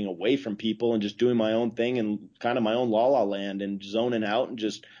I love being away from people and just doing my own thing and kind of my own la la land and zoning out and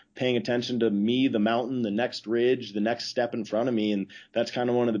just paying attention to me, the mountain, the next ridge, the next step in front of me. And that's kind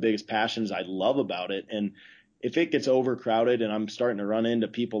of one of the biggest passions I love about it. And if it gets overcrowded and I'm starting to run into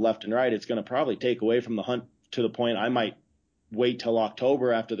people left and right, it's going to probably take away from the hunt to the point I might wait till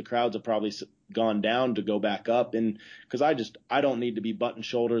October after the crowds have probably gone down to go back up. And because I don't need to be button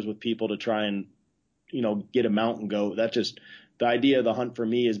shoulders with people to try and, get a mountain goat. That just, the idea of the hunt for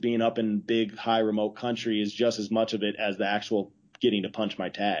me is being up in big, high, remote country is just as much of it as the actual getting to punch my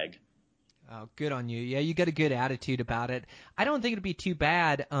tag. Oh, good on you. Yeah, you got a good attitude about it. I don't think it'd be too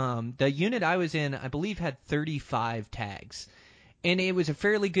bad. The unit I was in, I believe, had 35 tags. And it was a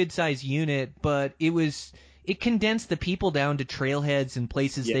fairly good-sized unit, but it condensed the people down to trailheads and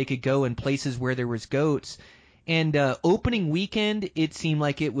places they could go and places where there was goats. And opening weekend, it seemed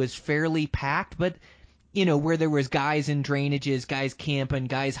like it was fairly packed, but where there was guys in drainages, guys camping,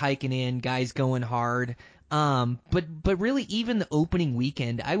 guys hiking in, guys going hard. But really, even the opening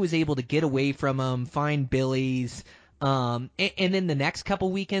weekend, I was able to get away from them, find billies. And then the next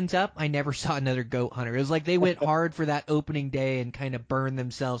couple weekends up, I never saw another goat hunter. It was like they went hard for that opening day and kind of burned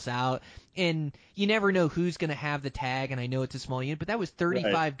themselves out. And you never know who's going to have the tag, and I know it's a small unit, but that was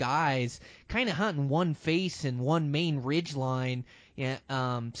 35 guys kind of hunting one face and one main ridge line. Yeah.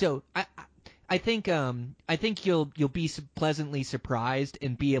 So I think you'll be pleasantly surprised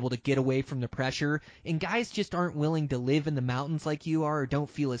and be able to get away from the pressure. And guys just aren't willing to live in the mountains like you are, or don't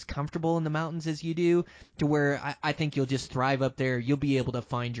feel as comfortable in the mountains as you do, to where I think you'll just thrive up there. You'll be able to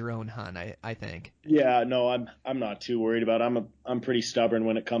find your own hunt, I think. Yeah, no, I'm not too worried about it. I'm pretty stubborn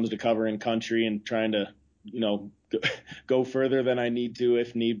when it comes to covering country and trying to, go further than I need to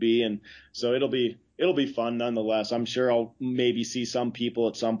if need be. And so it'll be fun nonetheless. I'm sure I'll maybe see some people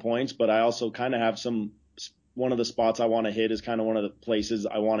at some points, but I also kind of have one of the spots I want to hit is kind of one of the places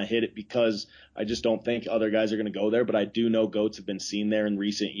I want to hit it, because I just don't think other guys are going to go there, but I do know goats have been seen there in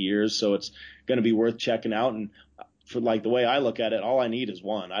recent years. So it's going to be worth checking out. And for like the way I look at it, all I need is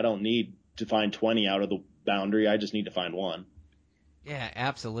one. I don't need to find 20 out of the boundary. I just need to find one. Yeah,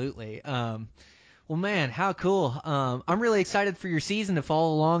 absolutely. Well, man, how cool. I'm really excited for your season to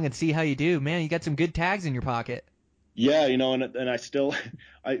follow along and see how you do. Man, you got some good tags in your pocket. Yeah, and I still,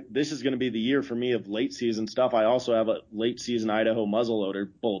 this is going to be the year for me of late season stuff. I also have a late season Idaho muzzleloader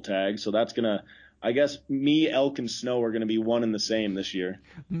bull tag, so that's going to, I guess me, elk, and snow are going to be one and the same this year.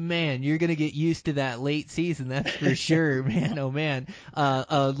 Man, you're going to get used to that late season, that's for sure, man. Oh, man.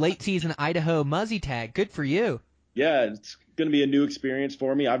 Late season Idaho muzzy tag. Good for you. Yeah, it's going to be a new experience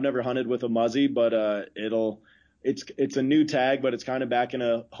for me. I've never hunted with a muzzy, but it's a new tag, but it's kind of back in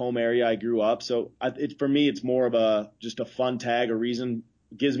a home area I grew up. So for me, it's more of just a fun tag,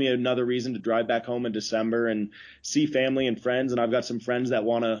 gives me another reason to drive back home in December and see family and friends. And I've got some friends that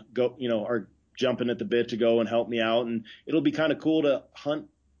want to go, are jumping at the bit to go and help me out. And it'll be kind of cool to hunt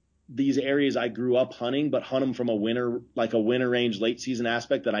these areas I grew up hunting, but hunt them from a winter range late season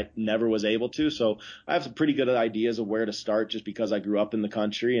aspect that I never was able to. So I have some pretty good ideas of where to start just because I grew up in the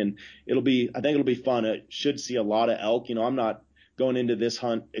country, and I think it'll be fun. It should see a lot of elk. I'm not going into this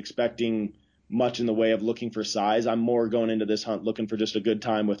hunt expecting much in the way of looking for size. I'm more going into this hunt looking for just a good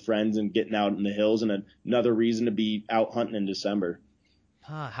time with friends and getting out in the hills, and another reason to be out hunting in December.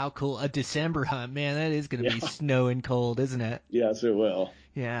 How cool. A December hunt, man. That is going to be snow and cold, isn't it? Yes, it will.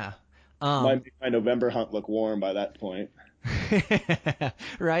 Yeah. Might make my November hunt look warm by that point.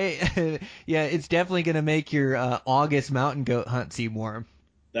 Right? Yeah, it's definitely going to make your August mountain goat hunt seem warm.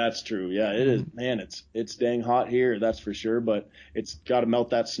 That's true. Yeah, it is. Man, it's dang hot here, that's for sure, but it's got to melt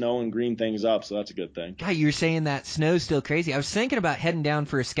that snow and green things up, so that's a good thing. God, you're saying that snow's still crazy. I was thinking about heading down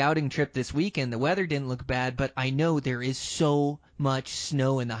for a scouting trip this weekend. The weather didn't look bad, but I know there is so much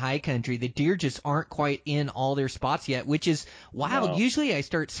snow in the high country. The deer just aren't quite in all their spots yet, which is wild. No. Usually I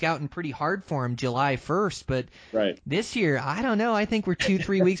start scouting pretty hard for them July 1st, but this year, I don't know. I think we're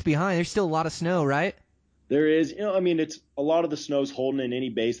 2-3 weeks behind. There's still a lot of snow, right? There is, it's a lot of the snow's holding in any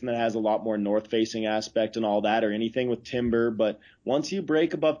basin that has a lot more north-facing aspect and all that, or anything with timber. But once you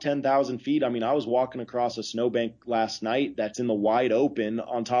break above 10,000 feet, I was walking across a snowbank last night that's in the wide open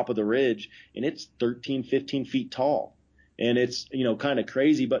on top of the ridge, and it's 13, 15 feet tall. And it's, kind of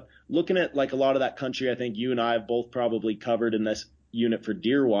crazy. But looking at like a lot of that country, I think you and I have both probably covered in this unit for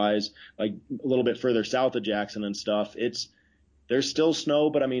deer-wise, like a little bit further south of Jackson and stuff. There's still snow,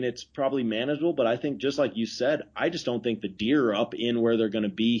 but it's probably manageable. But I think just like you said, I just don't think the deer are up in where they're going to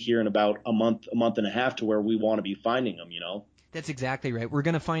be here in about a month and a half to where we want to be finding them, That's exactly right. We're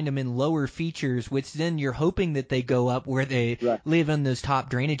going to find them in lower features, which then you're hoping that they go up where they Right. live in those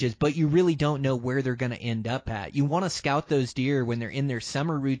top drainages, but you really don't know where they're going to end up at. You want to scout those deer when they're in their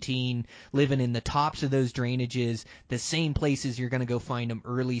summer routine, living in the tops of those drainages, the same places you're going to go find them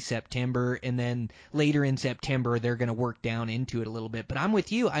early September, and then later in September they're going to work down into it a little bit. But I'm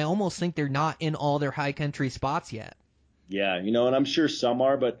with you. I almost think they're not in all their high country spots yet. Yeah, and I'm sure some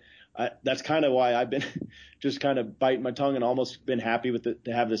are, but that's kind of why I've been just kind of biting my tongue and almost been happy with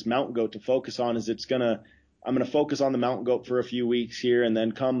to have this mountain goat to focus on. I'm gonna focus on the mountain goat for a few weeks here, and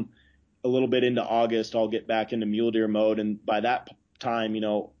then come a little bit into August, I'll get back into mule deer mode, and by that time,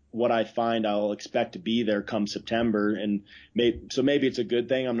 what I find, I'll expect to be there come September, and maybe it's a good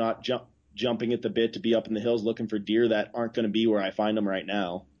thing I'm not jumping at the bit to be up in the hills looking for deer that aren't going to be where I find them right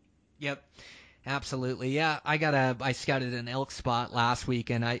now. Yep. Absolutely. Yeah, I scouted an elk spot last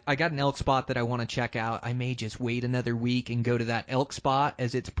week, and I got an elk spot that I want to check out. I may just wait another week and go to that elk spot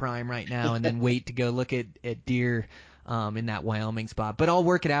as it's prime right now, and then wait to go look at deer in that Wyoming spot. But I'll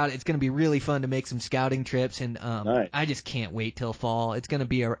work it out. It's going to be really fun to make some scouting trips, and Nice. I just can't wait till fall. It's going to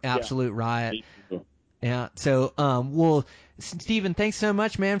be an absolute riot. Me too. Yeah. So, well, Stephen, thanks so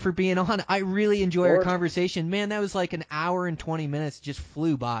much, man, for being on. I really enjoy our Sure. conversation. Man, that was like an hour and 20 minutes just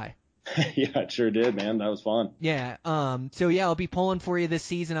flew by. Yeah, it sure did, man. That was fun. Yeah. So yeah, I'll be pulling for you this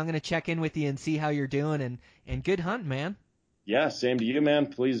season. I'm gonna check in with you and see how you're doing, and good hunt, man. Yeah, same to you, man.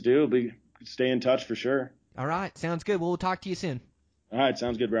 Please do. Stay in touch for sure. All right, sounds good. Well, we'll talk to you soon. All right,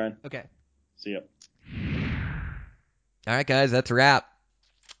 sounds good, Brian. Okay. See ya. All right, guys, that's a wrap.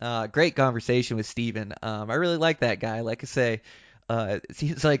 Great conversation with Steven. I really like that guy. Like I say, it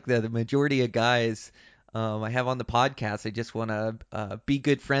seems like the majority of guys I have on the podcast, I just want to be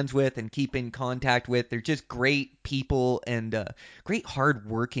good friends with and keep in contact with. They're just great people and great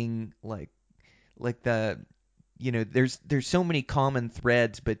hardworking, like there's so many common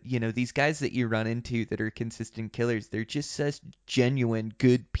threads, but these guys that you run into that are consistent killers, they're just such genuine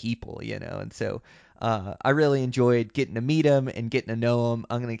good people, and so I really enjoyed getting to meet him and getting to know him.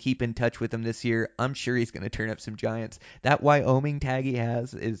 I'm going to keep in touch with him this year. I'm sure he's going to turn up some giants. That Wyoming tag he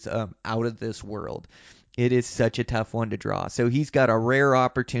has is out of this world. It is such a tough one to draw. So he's got a rare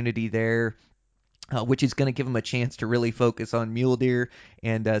opportunity there, which is going to give him a chance to really focus on mule deer.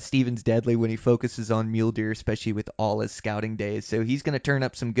 And Steven's deadly when he focuses on mule deer, especially with all his scouting days. So he's going to turn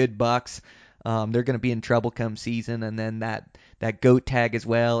up some good bucks. They're going to be in trouble come season, and then that goat tag as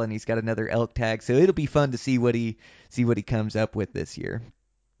well, and he's got another elk tag. So it'll be fun to see what he comes up with this year.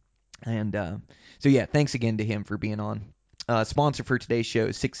 And so yeah, thanks again to him for being on. Sponsor for today's show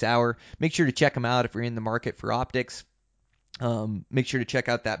is 6 Hour. Make sure to check them out if you're in the market for optics. Make sure to check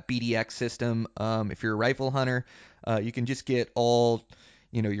out that BDX system. If you're a rifle hunter, you can just get all,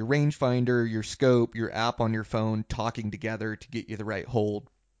 your rangefinder, your scope, your app on your phone talking together to get you the right hold.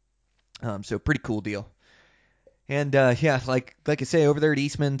 So pretty cool deal. And yeah, like I say, over there at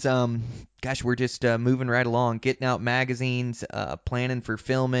Eastmans, gosh, we're just moving right along, getting out magazines, planning for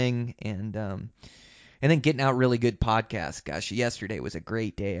filming, and then getting out really good podcasts. Gosh, yesterday was a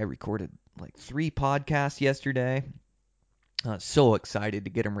great day. I recorded like 3 podcasts yesterday. So excited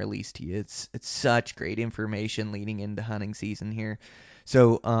to get them released to you. It's such great information leading into hunting season here.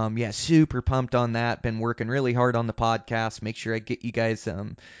 So yeah, super pumped on that. Been working really hard on the podcast. Make sure I get you guys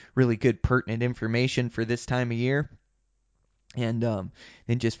really good pertinent information for this time of year. And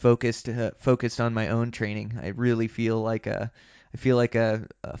then just focused on my own training. I really feel like a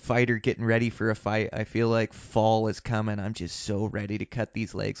fighter getting ready for a fight. I feel like fall is coming. I'm just so ready to cut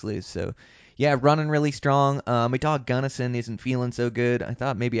these legs loose. So yeah, running really strong. My dog Gunnison isn't feeling so good. I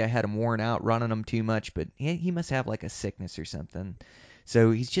thought maybe I had him worn out running him too much, but he must have like a sickness or something.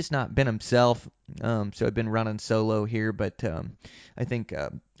 So he's just not been himself. So I've been running solo here, but I think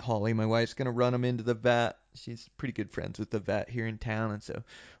Holly, my wife's going to run him into the vet. She's pretty good friends with the vet here in town, and so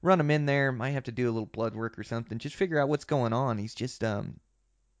run him in there. Might have to do a little blood work or something. Just figure out what's going on. He's just the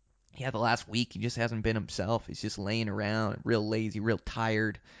last week he just hasn't been himself. He's just laying around, real lazy, real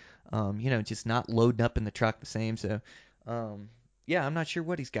tired. Just not loading up in the truck the same. So yeah, I'm not sure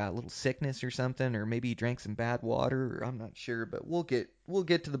what he's got, a little sickness or something, or maybe he drank some bad water, or I'm not sure, but we'll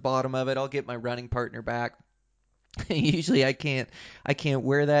get to the bottom of it. I'll get my running partner back. Usually I can't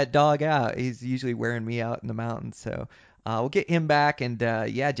wear that dog out. He's usually wearing me out in the mountains, so we'll get him back, and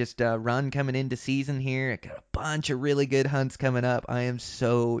just run coming into season here. I got a bunch of really good hunts coming up. I am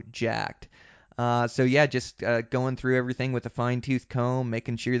so jacked. So yeah, just going through everything with a fine-tooth comb,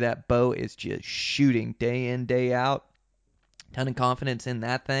 making sure that bow is just shooting day in, day out. Ton of confidence in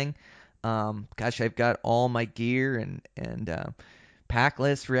that thing. Gosh, I've got all my gear and pack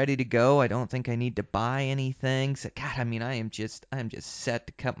list ready to go. I don't think I need to buy anything. So, God, I mean, I am just set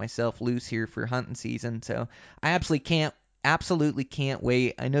to cut myself loose here for hunting season. So I absolutely can't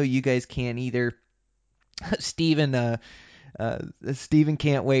wait. I know you guys can't either. Stephen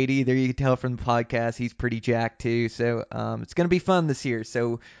can't wait either. You can tell from the podcast he's pretty jacked too. So it's gonna be fun this year.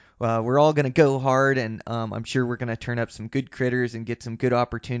 So we're all gonna go hard, and I'm sure we're gonna turn up some good critters and get some good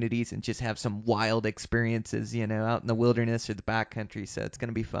opportunities and just have some wild experiences, out in the wilderness or the backcountry. So it's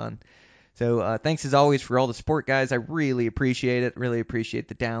gonna be fun. So thanks as always for all the support, guys. I really appreciate it. Really appreciate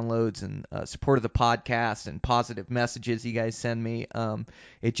the downloads and support of the podcast and positive messages you guys send me.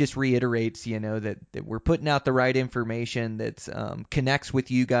 It just reiterates, that we're putting out the right information that connects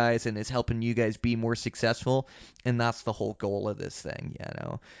with you guys and is helping you guys be more successful. And that's the whole goal of this thing,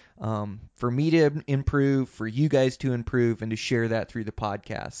 for me to improve, for you guys to improve, and to share that through the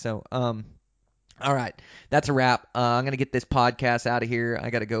podcast. So, all right, that's a wrap. I'm going to get this podcast out of here. I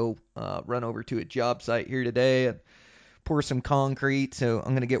got to go run over to a job site here today and pour some concrete. So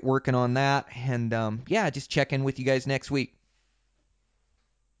I'm going to get working on that. And, just check in with you guys next week.